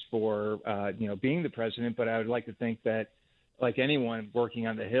aspirations for being the president, but I would like to think that, like anyone working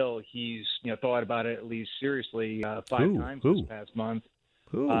on the Hill, he's thought about it at least seriously 5 times this past month.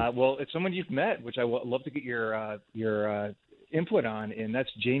 Well, it's someone you've met, which I would love to get your input on, and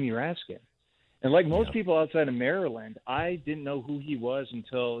that's Jamie Raskin. And like most people outside of Maryland, I didn't know who he was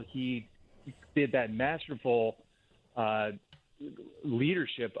until he did that masterful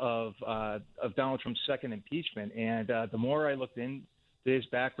leadership of Donald Trump's second impeachment. And the more I looked into his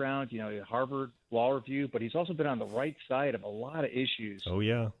background, Harvard Law Review, but he's also been on the right side of a lot of issues. Oh,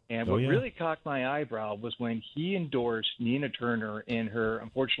 yeah. And what really cocked my eyebrow was when he endorsed Nina Turner in her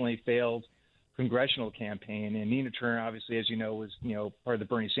unfortunately failed congressional campaign. And Nina Turner, obviously, as you know, was, part of the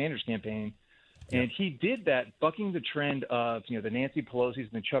Bernie Sanders campaign. And he did that bucking the trend of, the Nancy Pelosi's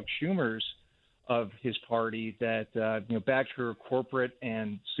and the Chuck Schumers of his party that, backed her corporate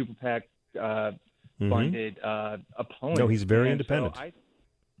and super PAC funded opponent. No, he's very independent. So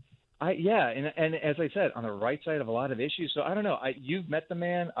and as I said, on the right side of a lot of issues. So I don't know. You've met the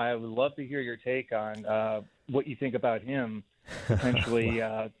man. I would love to hear your take on what you think about him potentially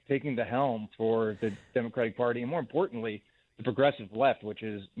taking the helm for the Democratic Party, and more importantly, the progressive left, which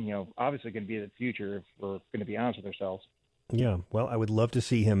is obviously going to be the future if we're going to be honest with ourselves. Yeah, well, I would love to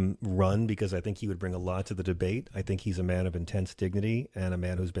see him run because I think he would bring a lot to the debate. I think he's a man of intense dignity and a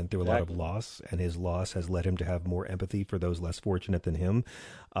man who's been through a lot of loss, and his loss has led him to have more empathy for those less fortunate than him.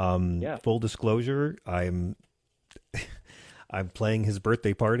 Full disclosure, I'm playing his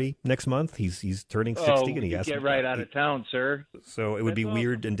birthday party next month. He's turning 60, and he asked me. Get right out of town, sir. So it would be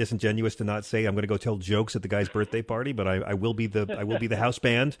weird and disingenuous to not say I'm going to go tell jokes at the guy's birthday party, but I will be the house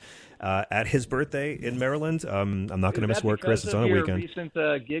band at his birthday in Maryland. I'm not going to miss work, Chris. It's on a weekend. Recent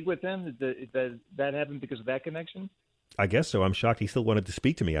gig with him, did that happen because of that connection? I guess so. I'm shocked he still wanted to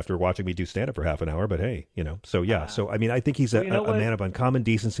speak to me after watching me do stand-up for half an hour, but hey, So yeah. So I mean, I think he's a man of uncommon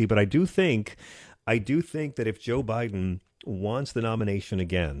decency, but I do think that if Joe Biden wants the nomination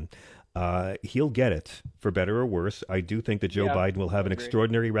again, he'll get it, for better or worse. I do think that Joe Biden will have an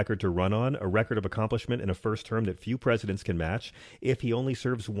extraordinary record to run on, a record of accomplishment in a first term that few presidents can match. If he only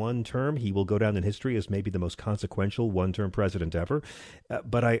serves one term, he will go down in history as maybe the most consequential one-term president ever.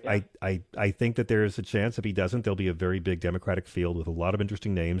 But I think that there is a chance if he doesn't, there'll be a very big Democratic field with a lot of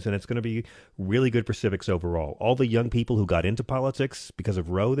interesting names, and it's going to be really good for civics overall. All the young people who got into politics because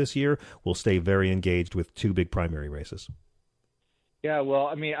of Roe this year will stay very engaged with two big primary races. Yeah, well,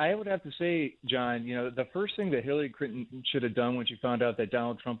 I mean, I would have to say, John, the first thing that Hillary Clinton should have done when she found out that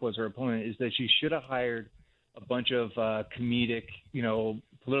Donald Trump was her opponent is that she should have hired a bunch of comedic,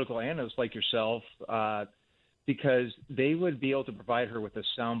 political analysts like yourself, because they would be able to provide her with a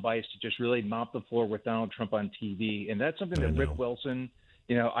sound bites to just really mop the floor with Donald Trump on TV. And that's something that Rick Wilson,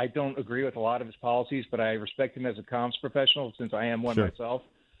 I don't agree with a lot of his policies, but I respect him as a comms professional since I am one myself.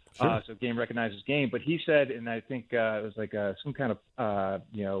 Sure. So game recognizes game. But he said, and I think it was like some kind of,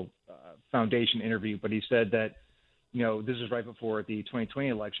 foundation interview, but he said that, this is right before the 2020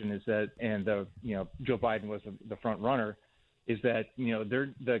 election is that, and Joe Biden was the front runner, is that,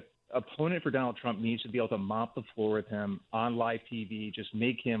 the opponent for Donald Trump needs to be able to mop the floor with him on live TV, just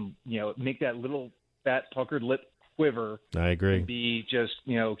make him, make that little fat puckered lip quiver. I agree. And be just,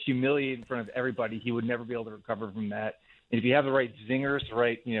 humiliated in front of everybody. He would never be able to recover from that. And if you have the right zingers, the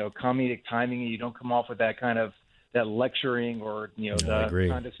right, comedic timing, and you don't come off with that kind of that lecturing or, the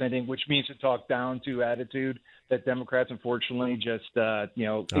condescending, which means to talk down to attitude that Democrats unfortunately just,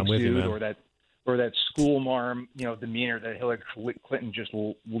 exude, or that school marm, demeanor that Hillary Clinton just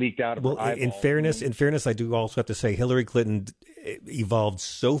leaked out of her eyeball. In fairness, I do also have to say Hillary Clinton evolved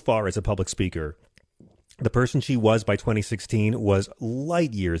so far as a public speaker. The person she was by 2016 was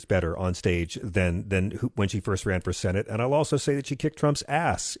light years better on stage than when she first ran for Senate. And I'll also say that she kicked Trump's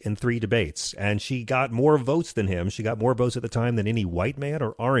ass in 3 debates, and she got more votes than him. She got more votes at the time than any white man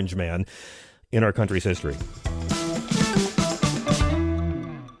or orange man in our country's history.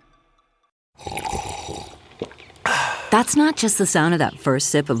 That's not just the sound of that first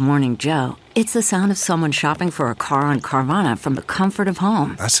sip of Morning Joe. It's the sound of someone shopping for a car on Carvana from the comfort of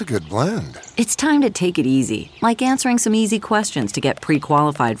home. That's a good blend. It's time to take it easy, like answering some easy questions to get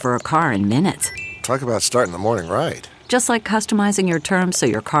pre-qualified for a car in minutes. Talk about starting the morning right. Just like customizing your terms so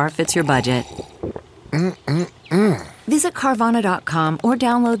your car fits your budget. Visit Carvana.com or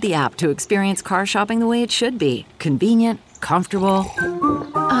download the app to experience car shopping the way it should be. Convenient, comfortable.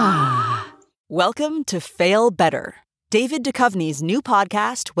 Welcome to Fail Better, David Duchovny's new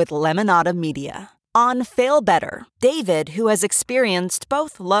podcast with Lemonada Media. On Fail Better, David, who has experienced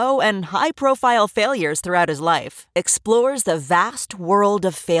both low and high-profile failures throughout his life, explores the vast world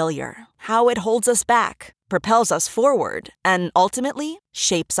of failure, how it holds us back, propels us forward, and ultimately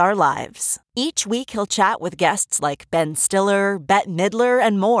shapes our lives. Each week he'll chat with guests like Ben Stiller, Bette Midler,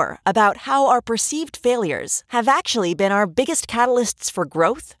 and more about how our perceived failures have actually been our biggest catalysts for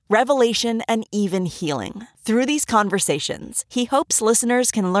growth, revelation, and even healing. Through these conversations, he hopes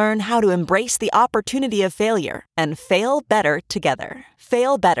listeners can learn how to embrace the opportunity of failure and fail better together.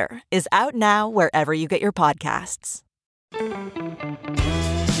 Fail Better is out now wherever you get your podcasts.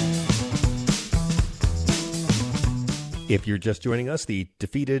 If you're just joining us, the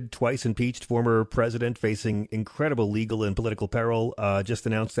defeated, twice impeached former president facing incredible legal and political peril just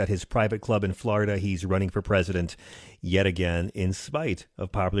announced at his private club in Florida he's running for president yet again in spite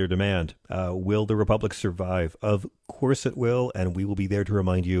of popular demand. Will the Republic survive? Of course it will, and we will be there to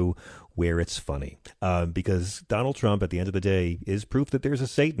remind you where it's funny. Because Donald Trump, at the end of the day, is proof that there's a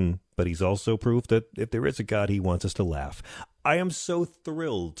Satan, but he's also proof that if there is a God, he wants us to laugh. I am so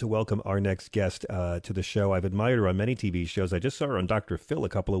thrilled to welcome our next guest to the show. I've admired her on many TV shows. I just saw her on Dr. Phil a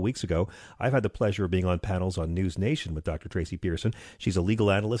couple of weeks ago. I've had the pleasure of being on panels on News Nation with Dr. Tracy Pearson. She's a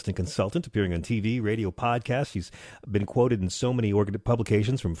legal analyst and consultant, appearing on TV, radio, podcasts. She's been quoted in so many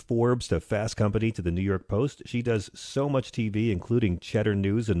publications, from Forbes to Fast Company to the New York Post. She does so much TV, including Cheddar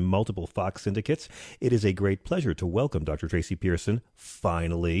News and multiple Fox syndicates. It is a great pleasure to welcome Dr. Tracy Pearson,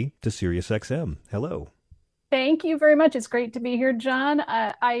 finally, to SiriusXM. Hello. Thank you very much. It's great to be here, John.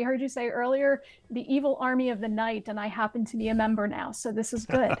 I heard you say earlier, the evil army of the night, and I happen to be a member now, so this is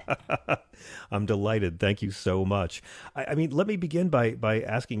good. I'm delighted. Thank you so much. I mean, let me begin by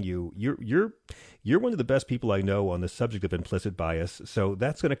asking you, you're one of the best people I know on the subject of implicit bias, so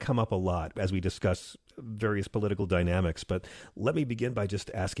that's going to come up a lot as we discuss various political dynamics. But let me begin by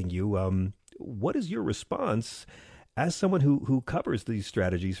just asking you, what is your response as someone who covers these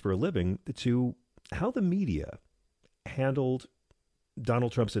strategies for a living to how the media handled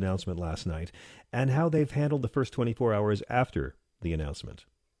Donald Trump's announcement last night and how they've handled the first 24 hours after the announcement?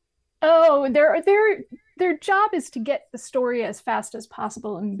 Oh, their job is to get the story as fast as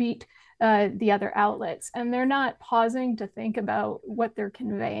possible and beat the other outlets. And they're not pausing to think about what they're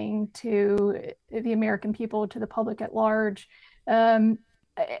conveying to the American people, to the public at large. One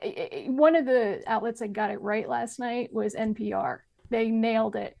of the outlets that got it right last night was NPR. They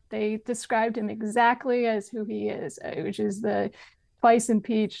nailed it. They described him exactly as who he is, which is the twice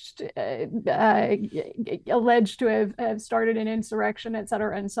impeached, alleged to have started an insurrection, et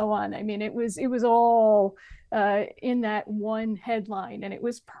cetera, and so on. I mean, it was all in that one headline, and it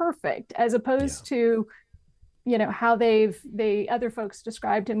was perfect, as opposed to, how the other folks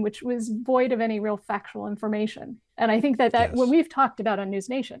described him, which was void of any real factual information. And I think that when we've talked about on News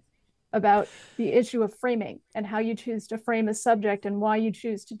Nation, about the issue of framing and how you choose to frame a subject and why you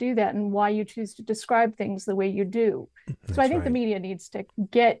choose to do that and why you choose to describe things the way you do. So I think the media needs to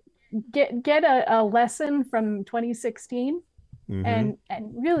get a lesson from 2016 and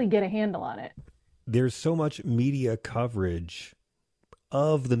really get a handle on it. There's so much media coverage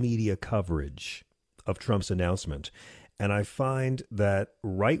of Trump's announcement. And I find that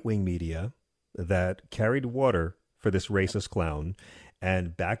right-wing media that carried water for this racist clown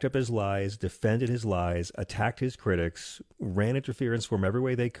and backed up his lies, defended his lies, attacked his critics, ran interference from every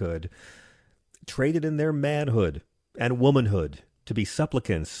way they could, traded in their manhood and womanhood to be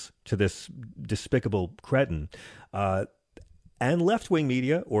supplicants to this despicable cretin, and left-wing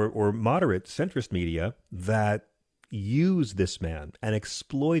media or moderate centrist media that used this man and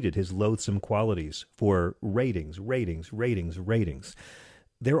exploited his loathsome qualities for ratings.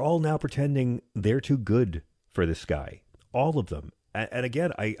 They're all now pretending they're too good for this guy, all of them. And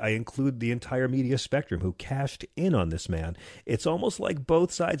again, I include the entire media spectrum who cashed in on this man. It's almost like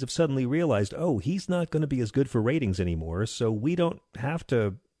both sides have suddenly realized, oh, he's not going to be as good for ratings anymore, so we don't have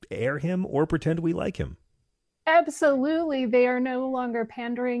to air him or pretend we like him. Absolutely. They are no longer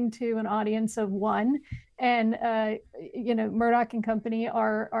pandering to an audience of one. And, Murdoch and company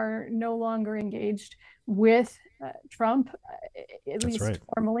are no longer engaged with Trump, at least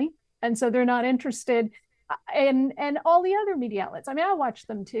formally. And so they're not interested. And all the other media outlets. I mean, I watch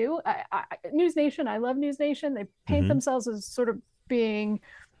them too. News Nation, I love News Nation. They paint themselves as sort of being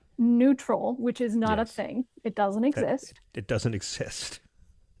neutral, which is not a thing. It doesn't exist. It doesn't exist.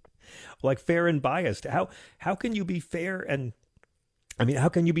 Like fair and biased. How can you be fair and how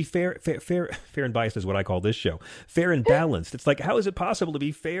can you be fair and biased is what I call this show. Fair and balanced. It's like, how is it possible to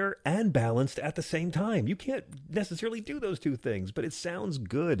be fair and balanced at the same time? You can't necessarily do those two things, but it sounds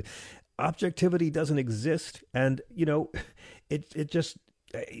good. Objectivity doesn't exist, and it just,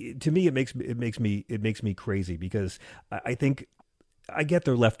 to me, it makes me crazy, because I think I get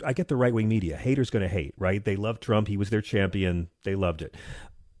the right wing media. Haters going to hate, right? They love Trump. He was their champion. They loved it.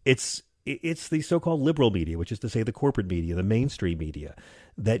 It's the so-called liberal media, which is to say the corporate media, the mainstream media,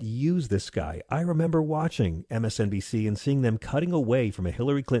 that use this guy. I remember watching MSNBC and seeing them cutting away from a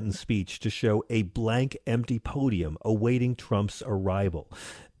Hillary Clinton speech to show a blank, empty podium awaiting Trump's arrival.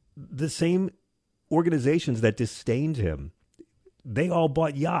 The same organizations that disdained him, they all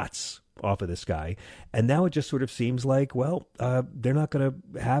bought yachts off of this guy. And now it just sort of seems like, well, they're not going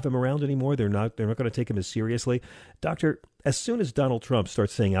to have him around anymore. They're not going to take him as seriously. Doctor, as soon as Donald Trump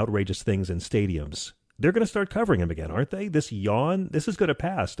starts saying outrageous things in stadiums, they're going to start covering him again, aren't they? This yawn, this is going to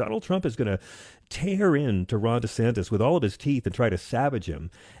pass. Donald Trump is going to tear into Ron DeSantis with all of his teeth and try to savage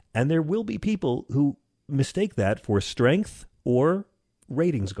him. And there will be people who mistake that for strength or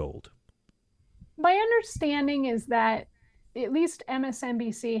ratings gold. My understanding is that at least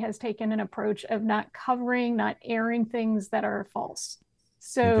MSNBC has taken an approach of not covering, not airing things that are false.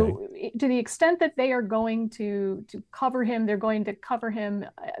 So to the extent that they are going to cover him, they're going to cover him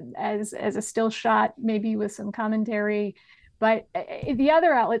as a still shot, maybe with some commentary. But the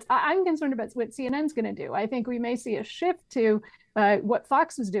other outlets, I'm concerned about what CNN's going to do. I think we may see a shift to what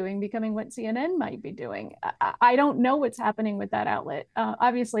Fox was doing becoming what CNN might be doing. I don't know what's happening with that outlet.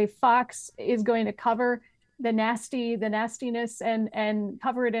 Obviously, Fox is going to cover the nastiness and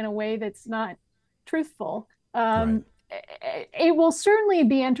cover it in a way that's not truthful. Right. It will certainly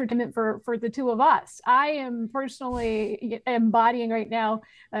be entertainment for the two of us. I am personally embodying right now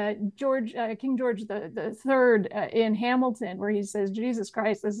King George the Third in Hamilton, where he says, "Jesus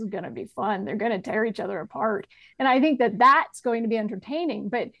Christ, this is going to be fun. They're going to tear each other apart." And I think that that's going to be entertaining.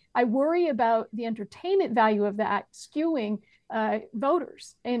 But I worry about the entertainment value of that skewing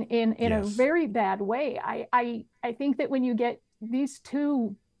voters in a very bad way. I think that when you get these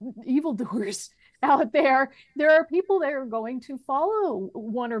two evildoers out there are people that are going to follow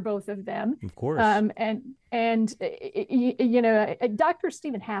one or both of them. Of course. Dr.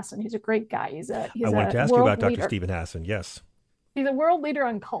 Stephen Hassan, he's a great guy. I wanted to ask you about Dr. Stephen Hassan. Yes. He's a world leader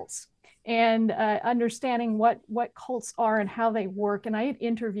on cults and understanding what cults are and how they work. And I had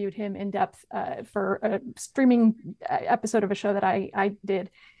interviewed him in depth for a streaming episode of a show that I did.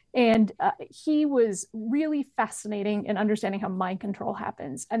 And he was really fascinating in understanding how mind control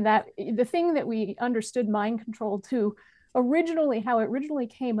happens. And that the thing that we understood mind control to how it originally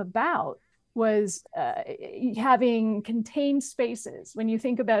came about was having contained spaces. When you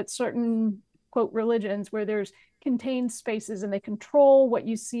think about certain, quote, religions where there's contained spaces and they control what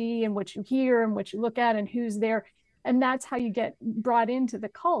you see and what you hear and what you look at and who's there. And that's how you get brought into the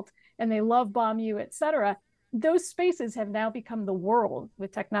cult, and they love bomb you, etc. Those spaces have now become the world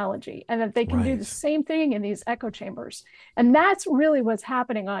with technology, and that they can do the same thing in these echo chambers. And that's really what's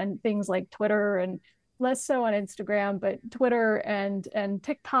happening on things like Twitter, and less so on Instagram, but Twitter and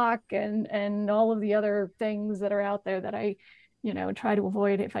TikTok and all of the other things that are out there that I try to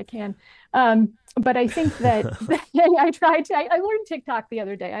avoid if I can. But I think that I learned TikTok the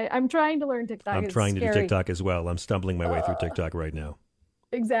other day. I'm trying to learn TikTok. I'm trying to do TikTok as well. I'm stumbling my way through TikTok right now.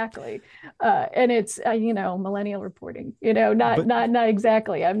 Exactly. And it's, millennial reporting, not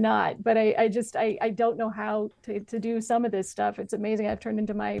exactly. I'm not, but I don't know how to do some of this stuff. It's amazing. I've turned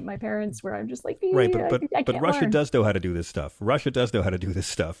into my parents where I'm just like, right. But Russia does know how to do this stuff. Russia does know how to do this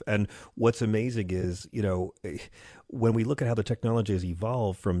stuff. And what's amazing is, when we look at how the technology has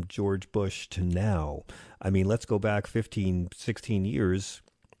evolved from George Bush to now, I mean, let's go back 15, 16 years.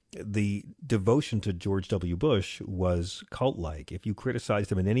 The devotion to George W. Bush was cult-like. If you criticized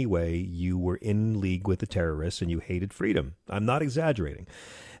him in any way, you were in league with the terrorists and you hated freedom. I'm not exaggerating.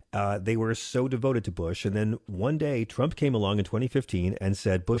 They were so devoted to Bush. And then one day, Trump came along in 2015 and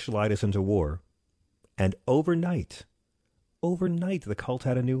said, Bush lied us into war. And overnight, the cult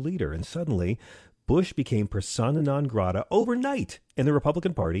had a new leader. And suddenly, Bush became persona non grata overnight in the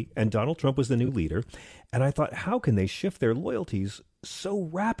Republican Party, and Donald Trump was the new leader. And I thought, how can they shift their loyalties so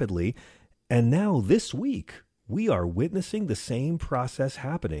rapidly? And now this week, we are witnessing the same process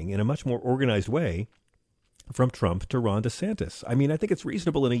happening in a much more organized way from Trump to Ron DeSantis. I mean, I think it's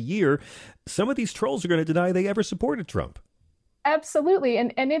reasonable in a year, some of these trolls are going to deny they ever supported Trump. Absolutely.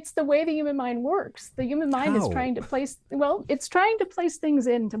 And it's the way the human mind works. The human mind is trying to place things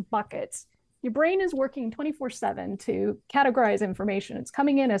into buckets. Your brain is working 24/7 to categorize information. It's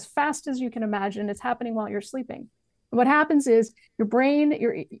coming in as fast as you can imagine. It's happening while you're sleeping. And what happens is your brain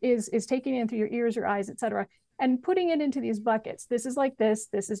is taking it in through your ears, your eyes, et cetera, and putting it into these buckets. This is like this.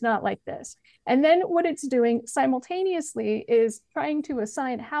 This is not like this. And then what it's doing simultaneously is trying to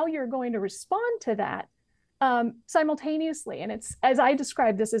assign how you're going to respond to that simultaneously. And it's, as I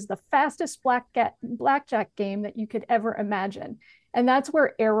described, this is the fastest blackjack game that you could ever imagine. And that's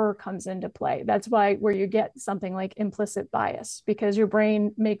where error comes into play. That's where you get something like implicit bias, because your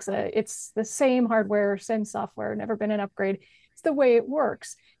brain it's the same hardware, same software, never been an upgrade. It's the way it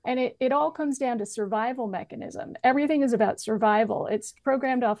works. And it all comes down to survival mechanism. Everything is about survival. It's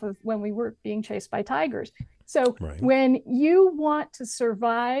programmed off of when we were being chased by tigers. So when you want to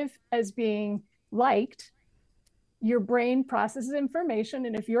survive as being liked, your brain processes information.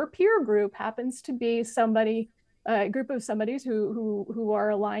 And if your peer group happens to be a group of somebodies who are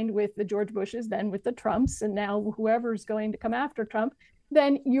aligned with the George Bushes, then with the Trumps, and now whoever's going to come after Trump,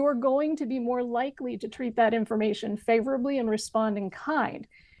 then you're going to be more likely to treat that information favorably and respond in kind.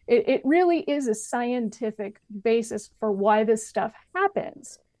 It really is a scientific basis for why this stuff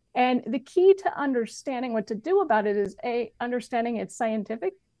happens. And the key to understanding what to do about it is understanding it's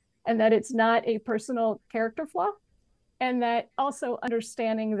scientific and that it's not a personal character flaw. And that also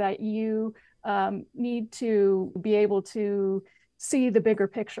understanding that you need to be able to see the bigger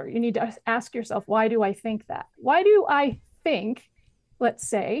picture. You need to ask yourself, why do I think that? Why do I think, let's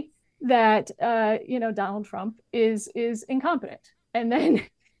say, that Donald Trump is incompetent? And then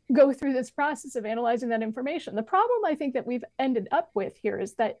go through this process of analyzing that information. The problem I think that we've ended up with here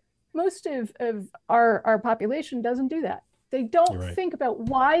is that most of our population doesn't do that. They don't think about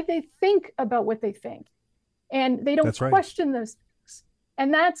why they think about what they think. And they don't question those things.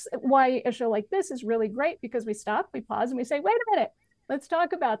 And that's why a show like this is really great, because we stop, we pause, and we say, wait a minute, let's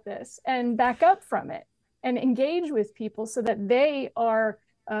talk about this and back up from it and engage with people so that they are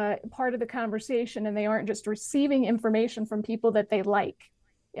part of the conversation and they aren't just receiving information from people that they like.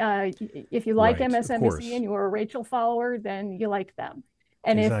 If you like MSNBC and you're a Rachel follower, then you like them.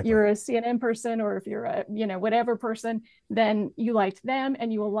 And if you're a CNN person or if you're a, whatever person, then you liked them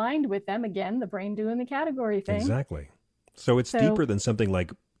and you aligned with them. Again, the brain doing the category thing. Exactly. So it's deeper than something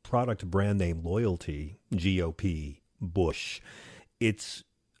like product brand name loyalty, GOP, Bush. It's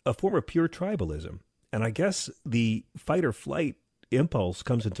a form of pure tribalism. And I guess the fight or flight impulse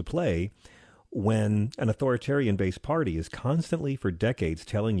comes into play when an authoritarian-based party is constantly for decades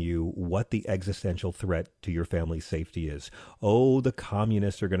telling you what the existential threat to your family's safety is. Oh, the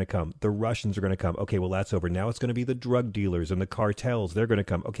communists are going to come. The Russians are going to come. Okay, well, that's over. Now it's going to be the drug dealers and the cartels. They're going to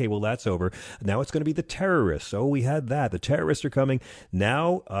come. Okay, well, that's over. Now it's going to be the terrorists. Oh, we had that. The terrorists are coming.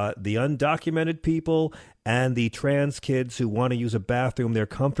 Now the undocumented people and the trans kids who want to use a bathroom they're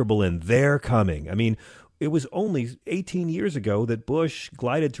comfortable in, they're coming. I mean, it was only 18 years ago that Bush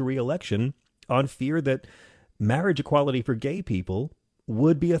glided to re-election on fear that marriage equality for gay people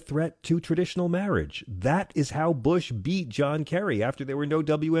would be a threat to traditional marriage. That is how Bush beat John Kerry after there were no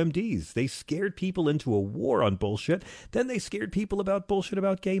WMDs. They scared people into a war on bullshit. Then they scared people about bullshit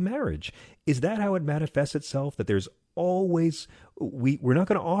about gay marriage. Is that how it manifests itself? That there's always, we're not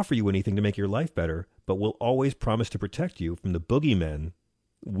going to offer you anything to make your life better, but we'll always promise to protect you from the boogeymen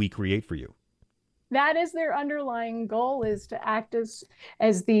we create for you. That is their underlying goal, is to act as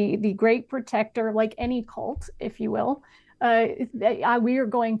the great protector, like any cult, if you will. We are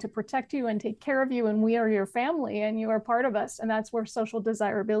going to protect you and take care of you, and we are your family, and you are part of us. And that's where social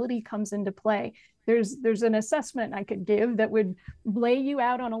desirability comes into play. There's an assessment I could give that would lay you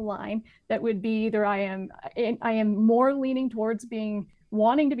out on a line that would be either I am more leaning towards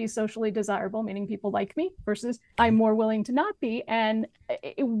wanting to be socially desirable, meaning people like me, versus I'm more willing to not be. And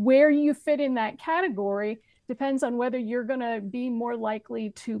where you fit in that category depends on whether you're going to be more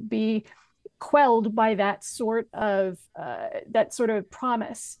likely to be quelled by that sort of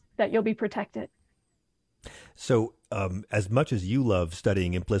promise that you'll be protected. So as much as you love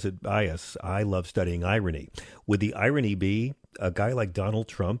studying implicit bias, I love studying irony. Would the irony be a guy like Donald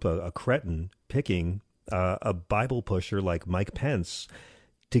Trump, a cretin, picking a Bible pusher like Mike Pence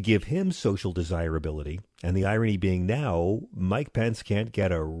to give him social desirability? And the irony being now, Mike Pence can't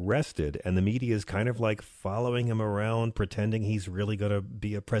get arrested, and the media is kind of like following him around, pretending he's really going to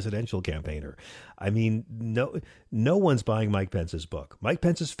be a presidential campaigner. I mean, no one's buying Mike Pence's book. Mike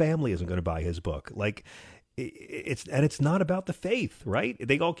Pence's family isn't going to buy his book. Like, it's not about the faith, right?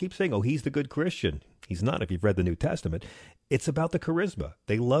 They all keep saying, oh, he's the good Christian. He's not, if you've read the New Testament. It's about the charisma.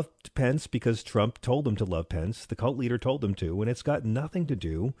 They loved Pence because Trump told them to love Pence. The cult leader told them to, and it's got nothing to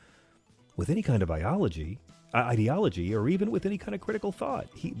do with any kind of ideology, or even with any kind of critical thought.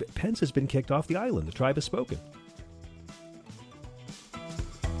 Pence has been kicked off the island. The tribe has spoken.